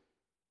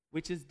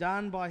 which is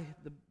done by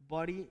the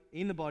body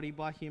in the body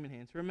by human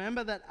hands.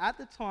 Remember that at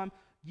the time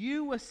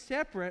you were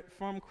separate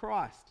from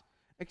Christ,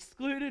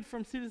 excluded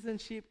from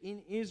citizenship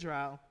in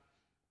Israel,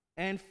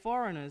 and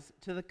foreigners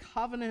to the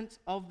covenant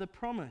of the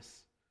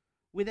promise,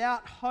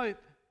 without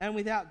hope and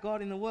without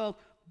God in the world.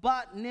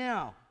 But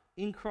now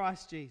in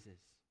Christ Jesus,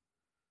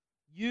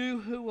 you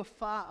who were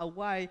far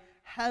away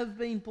have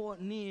been brought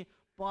near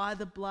by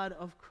the blood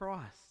of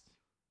Christ.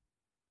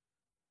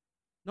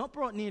 Not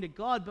brought near to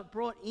God, but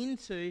brought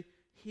into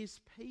his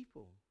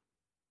people.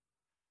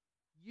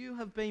 You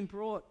have been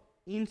brought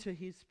into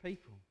his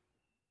people.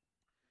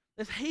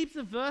 There's heaps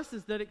of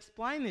verses that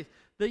explain this.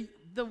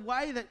 The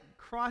way that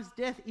Christ's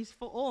death is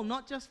for all,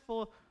 not just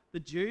for the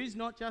Jews,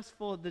 not just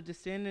for the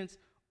descendants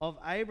of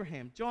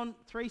Abraham. John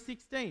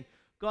 3:16,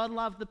 God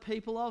loved the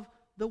people of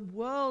the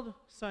world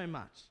so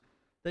much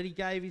that he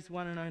gave his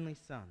one and only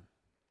Son.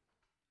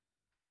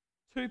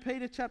 2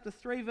 Peter chapter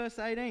 3 verse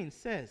 18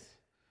 says,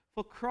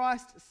 for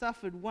Christ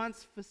suffered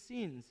once for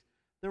sins,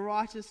 the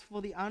righteous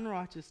for the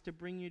unrighteous, to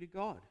bring you to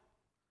God.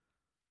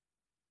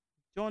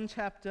 1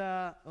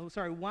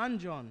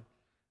 John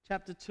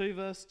chapter 2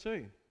 verse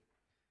 2.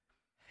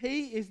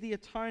 He is the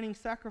atoning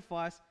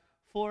sacrifice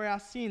for our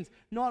sins,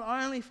 not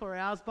only for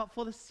ours, but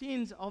for the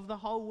sins of the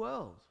whole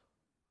world.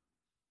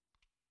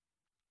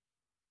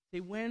 See,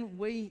 when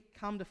we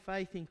come to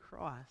faith in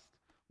Christ,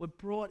 we're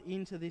brought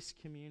into this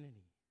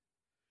community.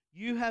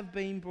 You have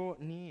been brought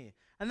near.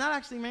 And that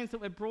actually means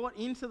that we're brought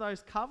into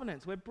those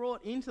covenants. We're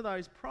brought into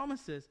those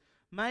promises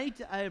made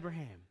to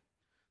Abraham,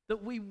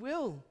 that we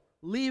will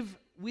live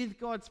with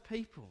God's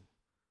people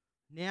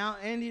now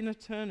and in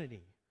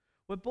eternity.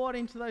 We're brought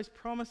into those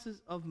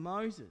promises of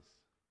Moses.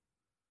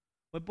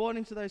 We're brought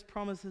into those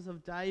promises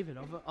of David,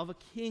 of a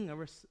king,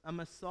 a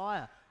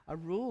Messiah, a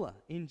ruler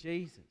in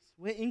Jesus.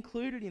 We're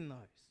included in those.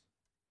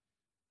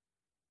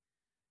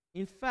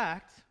 In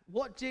fact,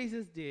 what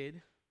Jesus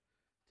did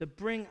to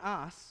bring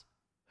us,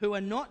 who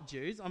are not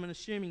Jews, I'm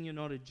assuming you're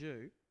not a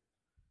Jew,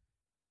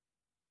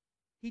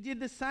 he did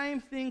the same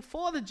thing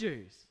for the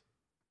Jews.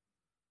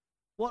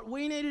 What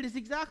we needed is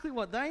exactly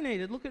what they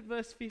needed. Look at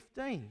verse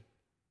 15.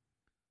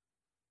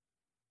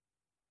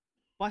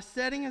 By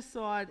setting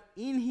aside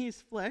in his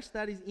flesh,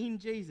 that is in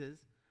Jesus,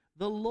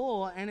 the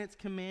law and its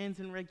commands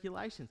and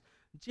regulations.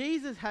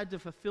 Jesus had to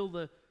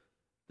fulfill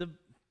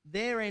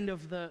their end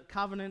of the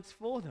covenants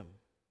for them.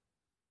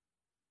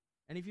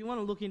 And if you want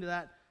to look into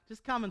that,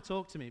 just come and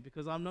talk to me,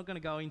 because I'm not going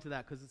to go into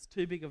that because it's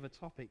too big of a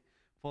topic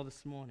for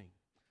this morning.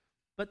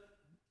 But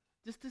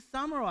just to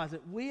summarize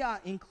it, we are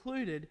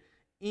included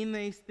in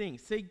these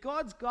things. See,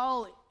 God's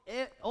goal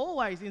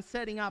always in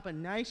setting up a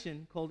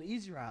nation called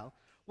Israel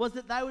was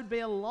that they would be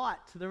a light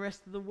to the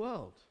rest of the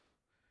world,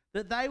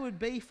 that they would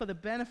be for the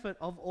benefit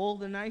of all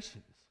the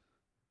nations.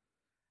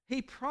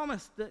 He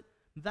promised that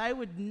they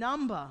would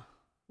number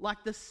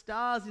like the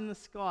stars in the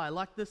sky,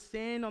 like the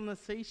sand on the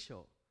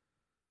seashore.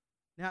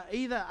 Now,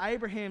 either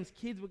Abraham's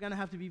kids were going to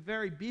have to be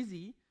very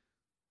busy,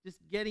 just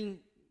getting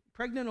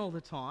pregnant all the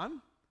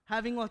time,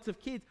 having lots of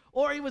kids,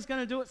 or he was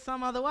going to do it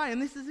some other way.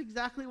 And this is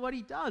exactly what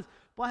he does,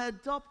 by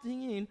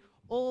adopting in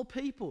all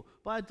people,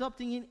 by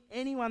adopting in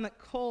anyone that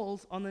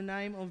calls on the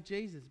name of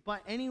Jesus, by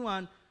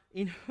anyone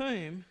in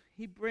whom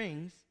he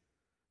brings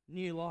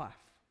new life.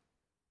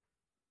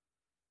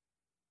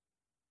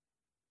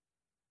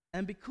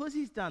 And because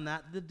he's done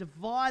that, the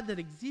divide that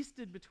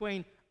existed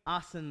between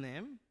us and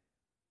them,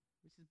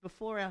 this is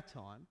before our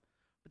time,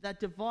 but that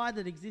divide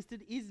that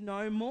existed is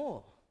no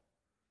more.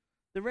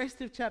 The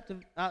rest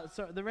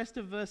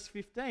of verse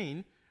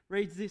 15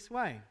 reads this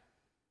way: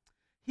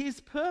 His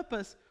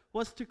purpose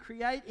was to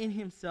create in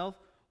himself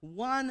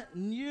one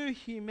new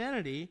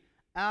humanity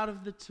out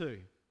of the two,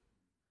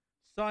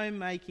 so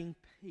making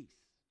peace.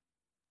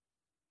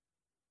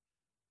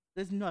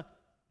 There's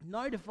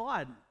no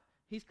divide.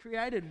 He's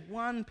created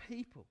one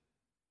people.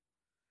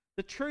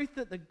 The truth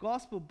that the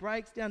gospel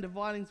breaks down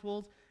dividing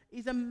walls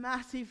is a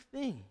massive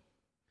thing.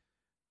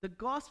 The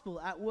gospel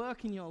at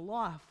work in your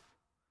life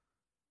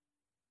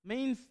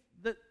means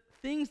that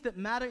things that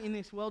matter in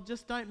this world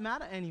just don't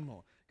matter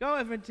anymore. Go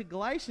over into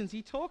Galatians.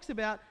 He talks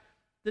about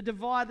the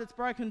divide that's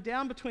broken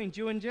down between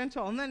Jew and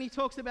Gentile. And then he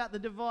talks about the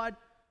divide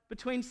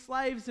between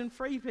slaves and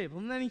free people.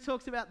 And then he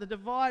talks about the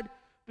divide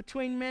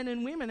between men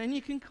and women. And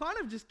you can kind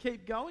of just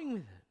keep going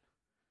with it.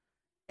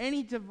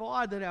 Any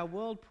divide that our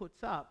world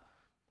puts up,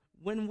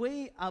 when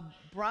we are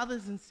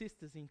brothers and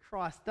sisters in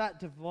Christ, that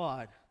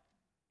divide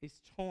is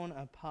torn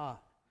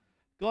apart.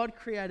 God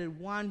created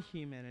one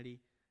humanity.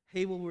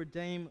 He will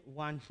redeem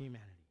one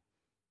humanity.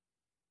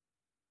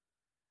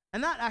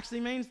 And that actually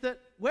means that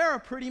we're a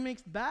pretty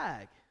mixed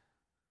bag.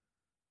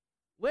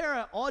 We're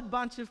an odd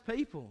bunch of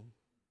people.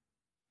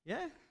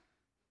 Yeah?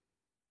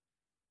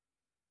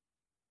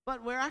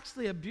 But we're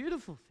actually a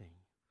beautiful thing,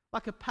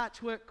 like a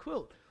patchwork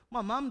quilt.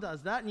 My mum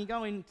does that, and you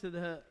go into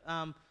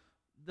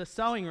the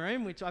sewing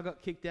room, which I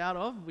got kicked out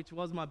of, which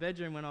was my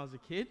bedroom when I was a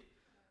kid.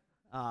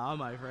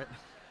 I'm over it.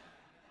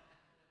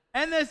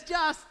 And there's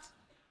just,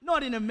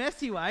 not in a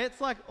messy way, it's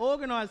like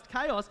organised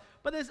chaos,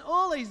 but there's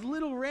all these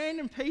little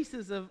random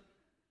pieces of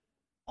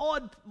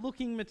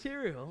odd-looking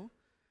material,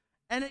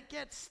 and it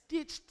gets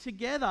stitched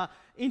together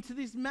into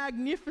this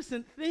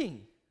magnificent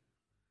thing.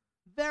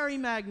 Very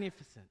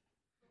magnificent.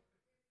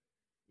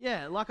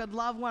 Yeah, like I'd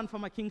love one for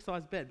my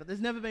king-size bed, but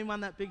there's never been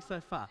one that big so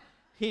far.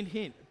 Hint,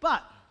 hint.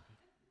 But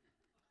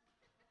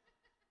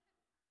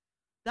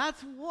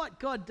that's what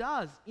God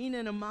does in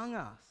and among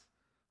us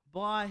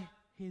by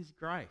His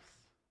grace.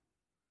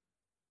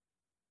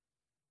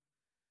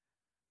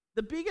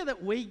 The bigger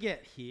that we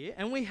get here,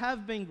 and we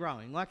have been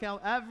growing, like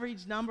our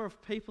average number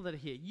of people that are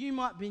here, you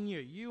might be new.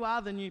 You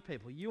are the new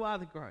people. You are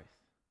the growth.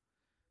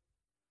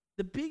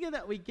 The bigger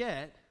that we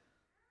get,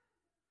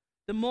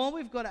 the more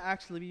we've got to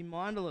actually be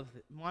mindful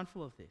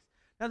of this.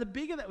 Now, the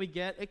bigger that we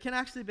get, it can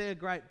actually be a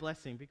great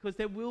blessing because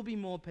there will be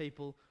more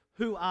people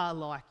who are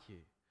like you,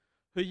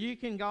 who you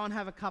can go and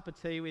have a cup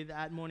of tea with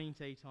at morning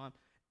tea time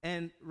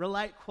and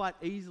relate quite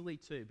easily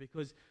to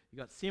because you've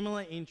got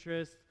similar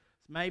interests,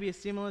 maybe a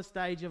similar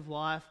stage of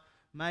life,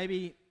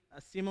 maybe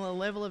a similar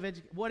level of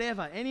education,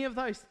 whatever, any of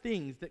those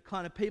things that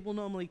kind of people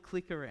normally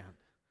click around.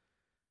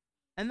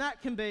 And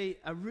that can be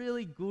a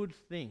really good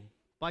thing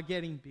by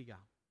getting bigger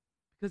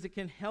because it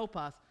can help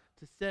us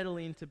to settle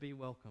in to be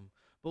welcome.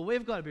 But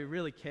we've got to be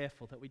really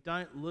careful that we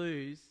don't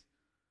lose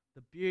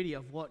the beauty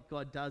of what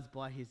God does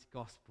by His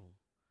gospel,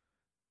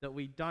 that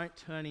we don't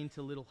turn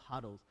into little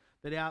huddles,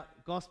 that our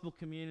gospel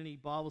community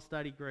Bible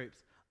study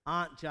groups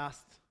aren't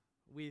just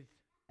with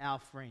our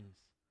friends,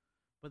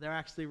 but they're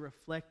actually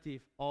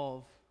reflective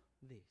of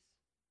this.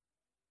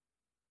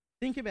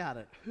 Think about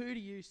it. Who do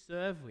you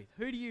serve with?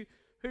 Who do you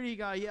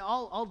go, yeah,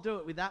 I'll do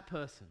it with that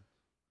person?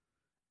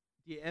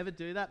 Do you ever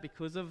do that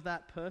because of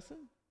that person,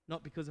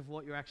 not because of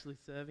what you're actually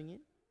serving in?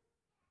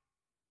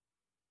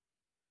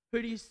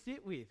 Who do you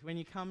sit with when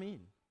you come in?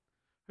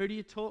 Who do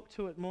you talk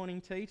to at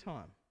morning tea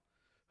time?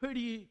 Who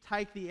do you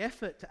take the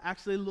effort to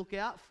actually look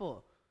out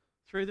for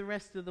through the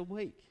rest of the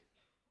week?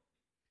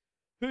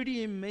 Who do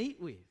you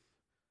meet with?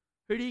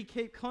 Who do you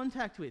keep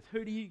contact with?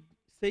 Who do you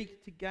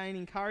seek to gain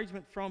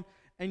encouragement from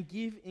and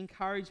give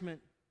encouragement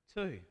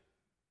to?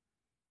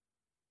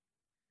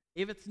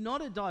 If it's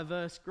not a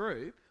diverse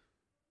group,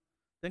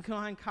 then can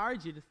I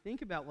encourage you to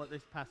think about what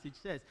this passage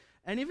says?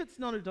 And if it's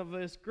not a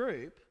diverse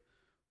group,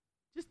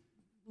 just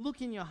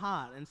look in your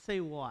heart and see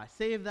why.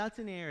 See if that's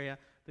an area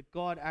that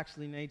God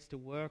actually needs to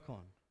work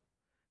on,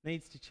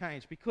 needs to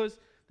change. Because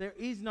there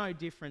is no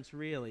difference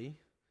really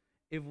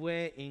if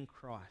we're in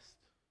Christ.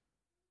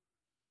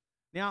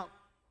 Now,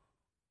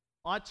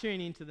 I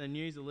tune into the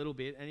news a little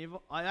bit, and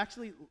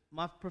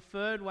my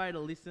preferred way to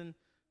listen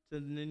to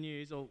the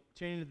news or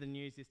tune into the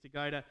news is to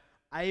go to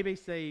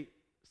ABC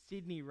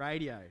Sydney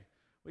Radio,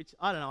 which,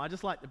 I don't know, I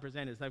just like the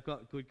presenters. They've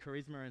got good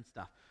charisma and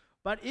stuff.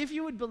 But if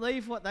you would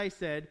believe what they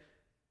said,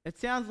 it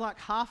sounds like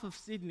half of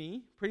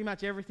Sydney, pretty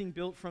much everything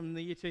built from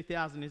the year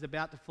 2000 is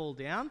about to fall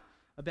down,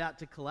 about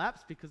to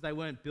collapse because they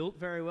weren't built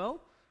very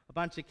well. A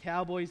bunch of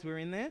cowboys were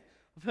in there.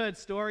 I've heard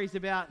stories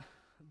about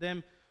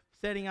them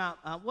setting up,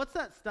 what's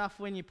that stuff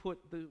when you put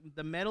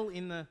the metal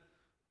in the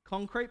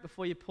concrete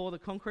before you pour the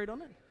concrete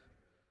on it?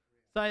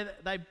 So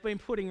they've been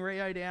putting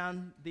Rio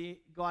down, the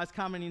guys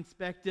come and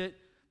inspect it,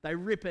 they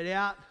rip it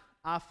out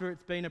after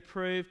it's been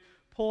approved,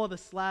 pour the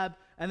slab,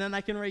 and then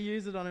they can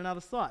reuse it on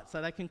another site,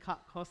 so they can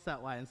cut costs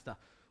that way and stuff.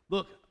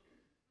 Look,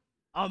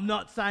 I'm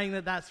not saying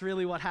that that's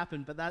really what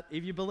happened, but that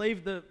if you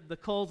believe the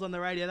calls on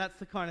the radio, that's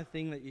the kind of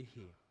thing that you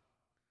hear.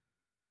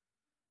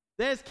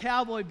 There's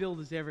cowboy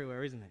builders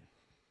everywhere, isn't there?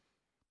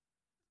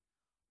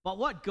 But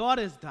what God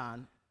has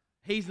done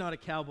He's not a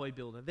cowboy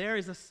builder. There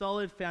is a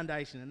solid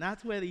foundation, and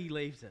that's where he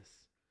leaves us.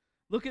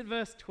 Look at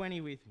verse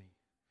 20 with me.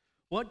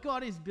 What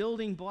God is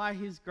building by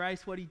his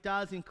grace, what he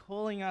does in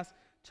calling us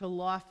to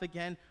life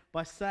again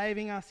by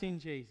saving us in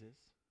Jesus,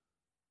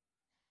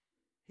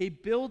 he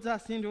builds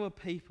us into a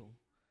people.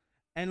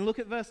 And look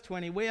at verse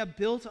 20. We are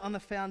built on the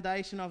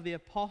foundation of the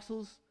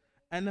apostles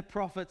and the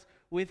prophets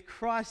with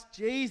Christ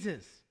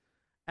Jesus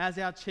as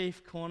our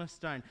chief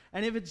cornerstone.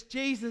 And if it's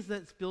Jesus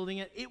that's building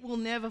it, it will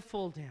never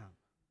fall down.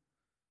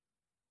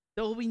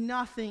 There will be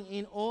nothing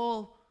in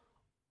all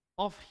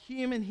of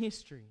human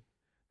history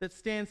that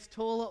stands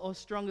taller or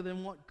stronger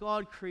than what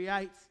God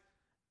creates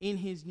in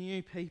his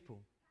new people.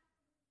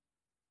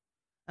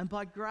 And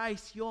by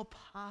grace, you're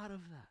part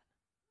of that.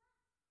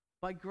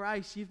 By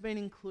grace, you've been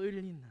included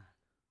in that.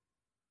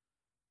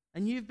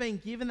 And you've been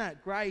given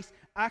that grace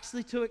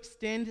actually to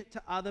extend it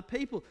to other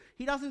people.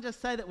 He doesn't just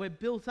say that we're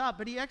built up,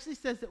 but he actually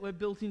says that we're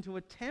built into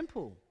a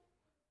temple.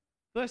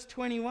 Verse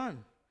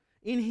 21,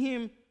 in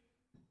him,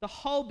 the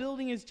whole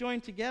building is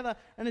joined together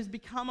and has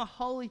become a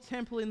holy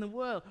temple in the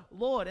world,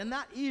 Lord. And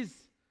that is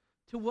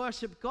to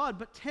worship God.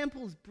 But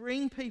temples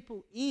bring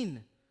people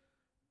in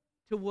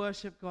to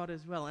worship God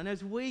as well. And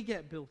as we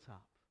get built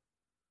up,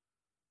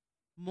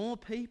 more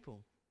people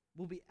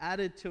will be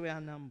added to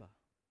our number.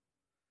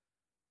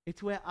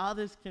 It's where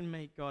others can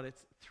meet God.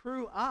 It's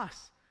through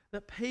us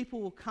that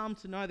people will come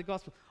to know the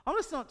gospel. I'm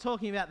just not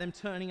talking about them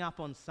turning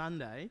up on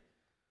Sunday.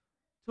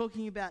 I'm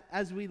talking about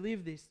as we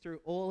live this through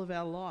all of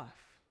our life.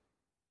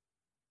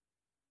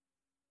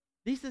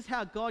 This is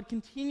how God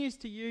continues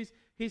to use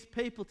his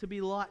people to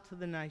be light to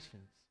the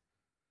nations.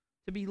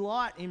 To be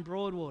light in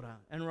Broadwater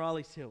and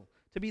Riley's Hill.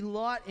 To be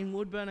light in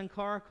Woodburn and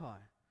Coraki.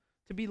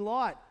 To be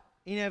light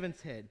in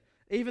Evans Head.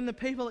 Even the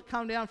people that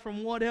come down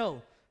from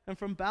Waddell and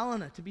from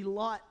Ballina, to be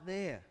light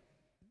there.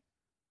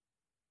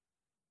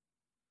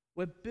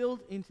 We're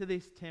built into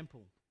this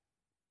temple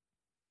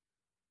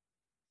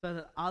so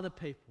that other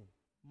people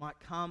might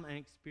come and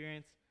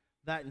experience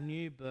that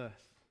new birth.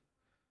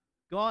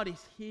 God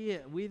is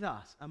here with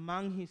us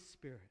among his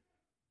Spirit.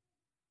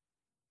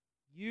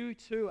 You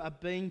too are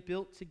being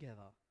built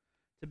together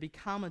to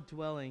become a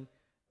dwelling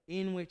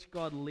in which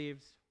God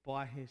lives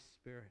by his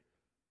Spirit.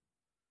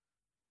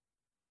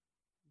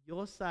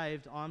 You're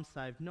saved, I'm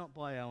saved, not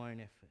by our own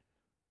effort.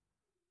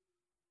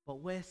 But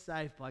we're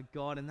saved by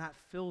God, and that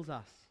fills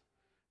us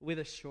with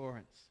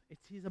assurance.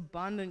 It's his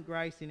abundant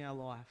grace in our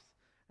lives,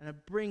 and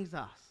it brings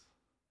us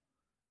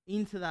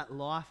into that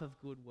life of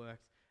good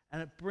works,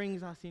 and it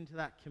brings us into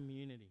that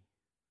community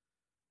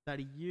that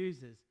he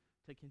uses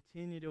to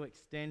continue to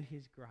extend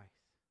his grace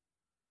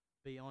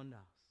beyond us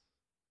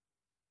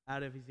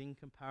out of his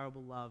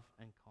incomparable love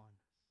and kindness.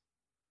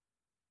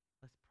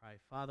 Let's pray.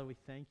 Father, we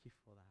thank you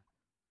for that.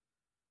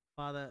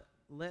 Father,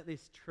 let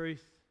this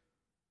truth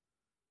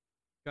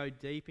go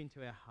deep into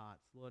our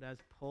hearts. Lord, as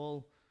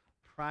Paul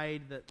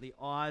prayed that the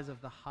eyes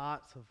of the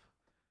hearts of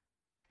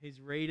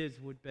his readers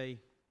would be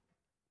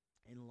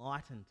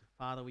enlightened,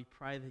 Father, we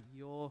pray that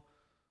your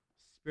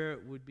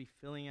Spirit would be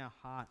filling our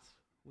hearts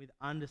with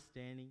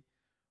understanding,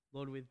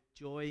 Lord, with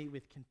joy,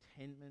 with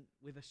contentment,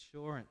 with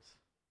assurance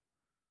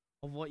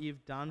of what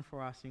you've done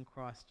for us in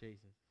Christ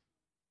Jesus.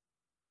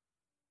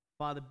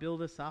 Father,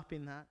 build us up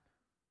in that.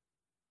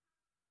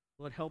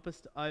 Lord, help us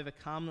to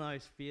overcome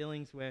those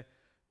feelings where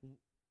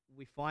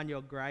we find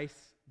your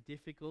grace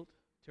difficult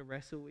to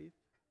wrestle with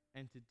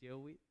and to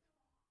deal with.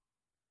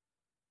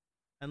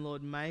 And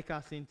Lord, make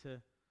us into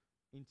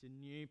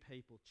new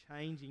people,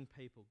 changing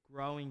people,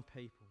 growing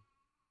people.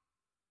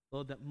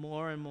 Lord, that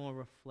more and more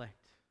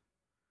reflect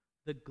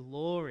the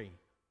glory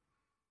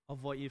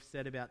of what you've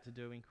set about to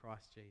do in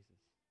Christ Jesus.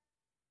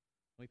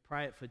 We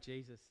pray it for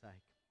Jesus' sake.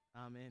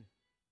 Amen.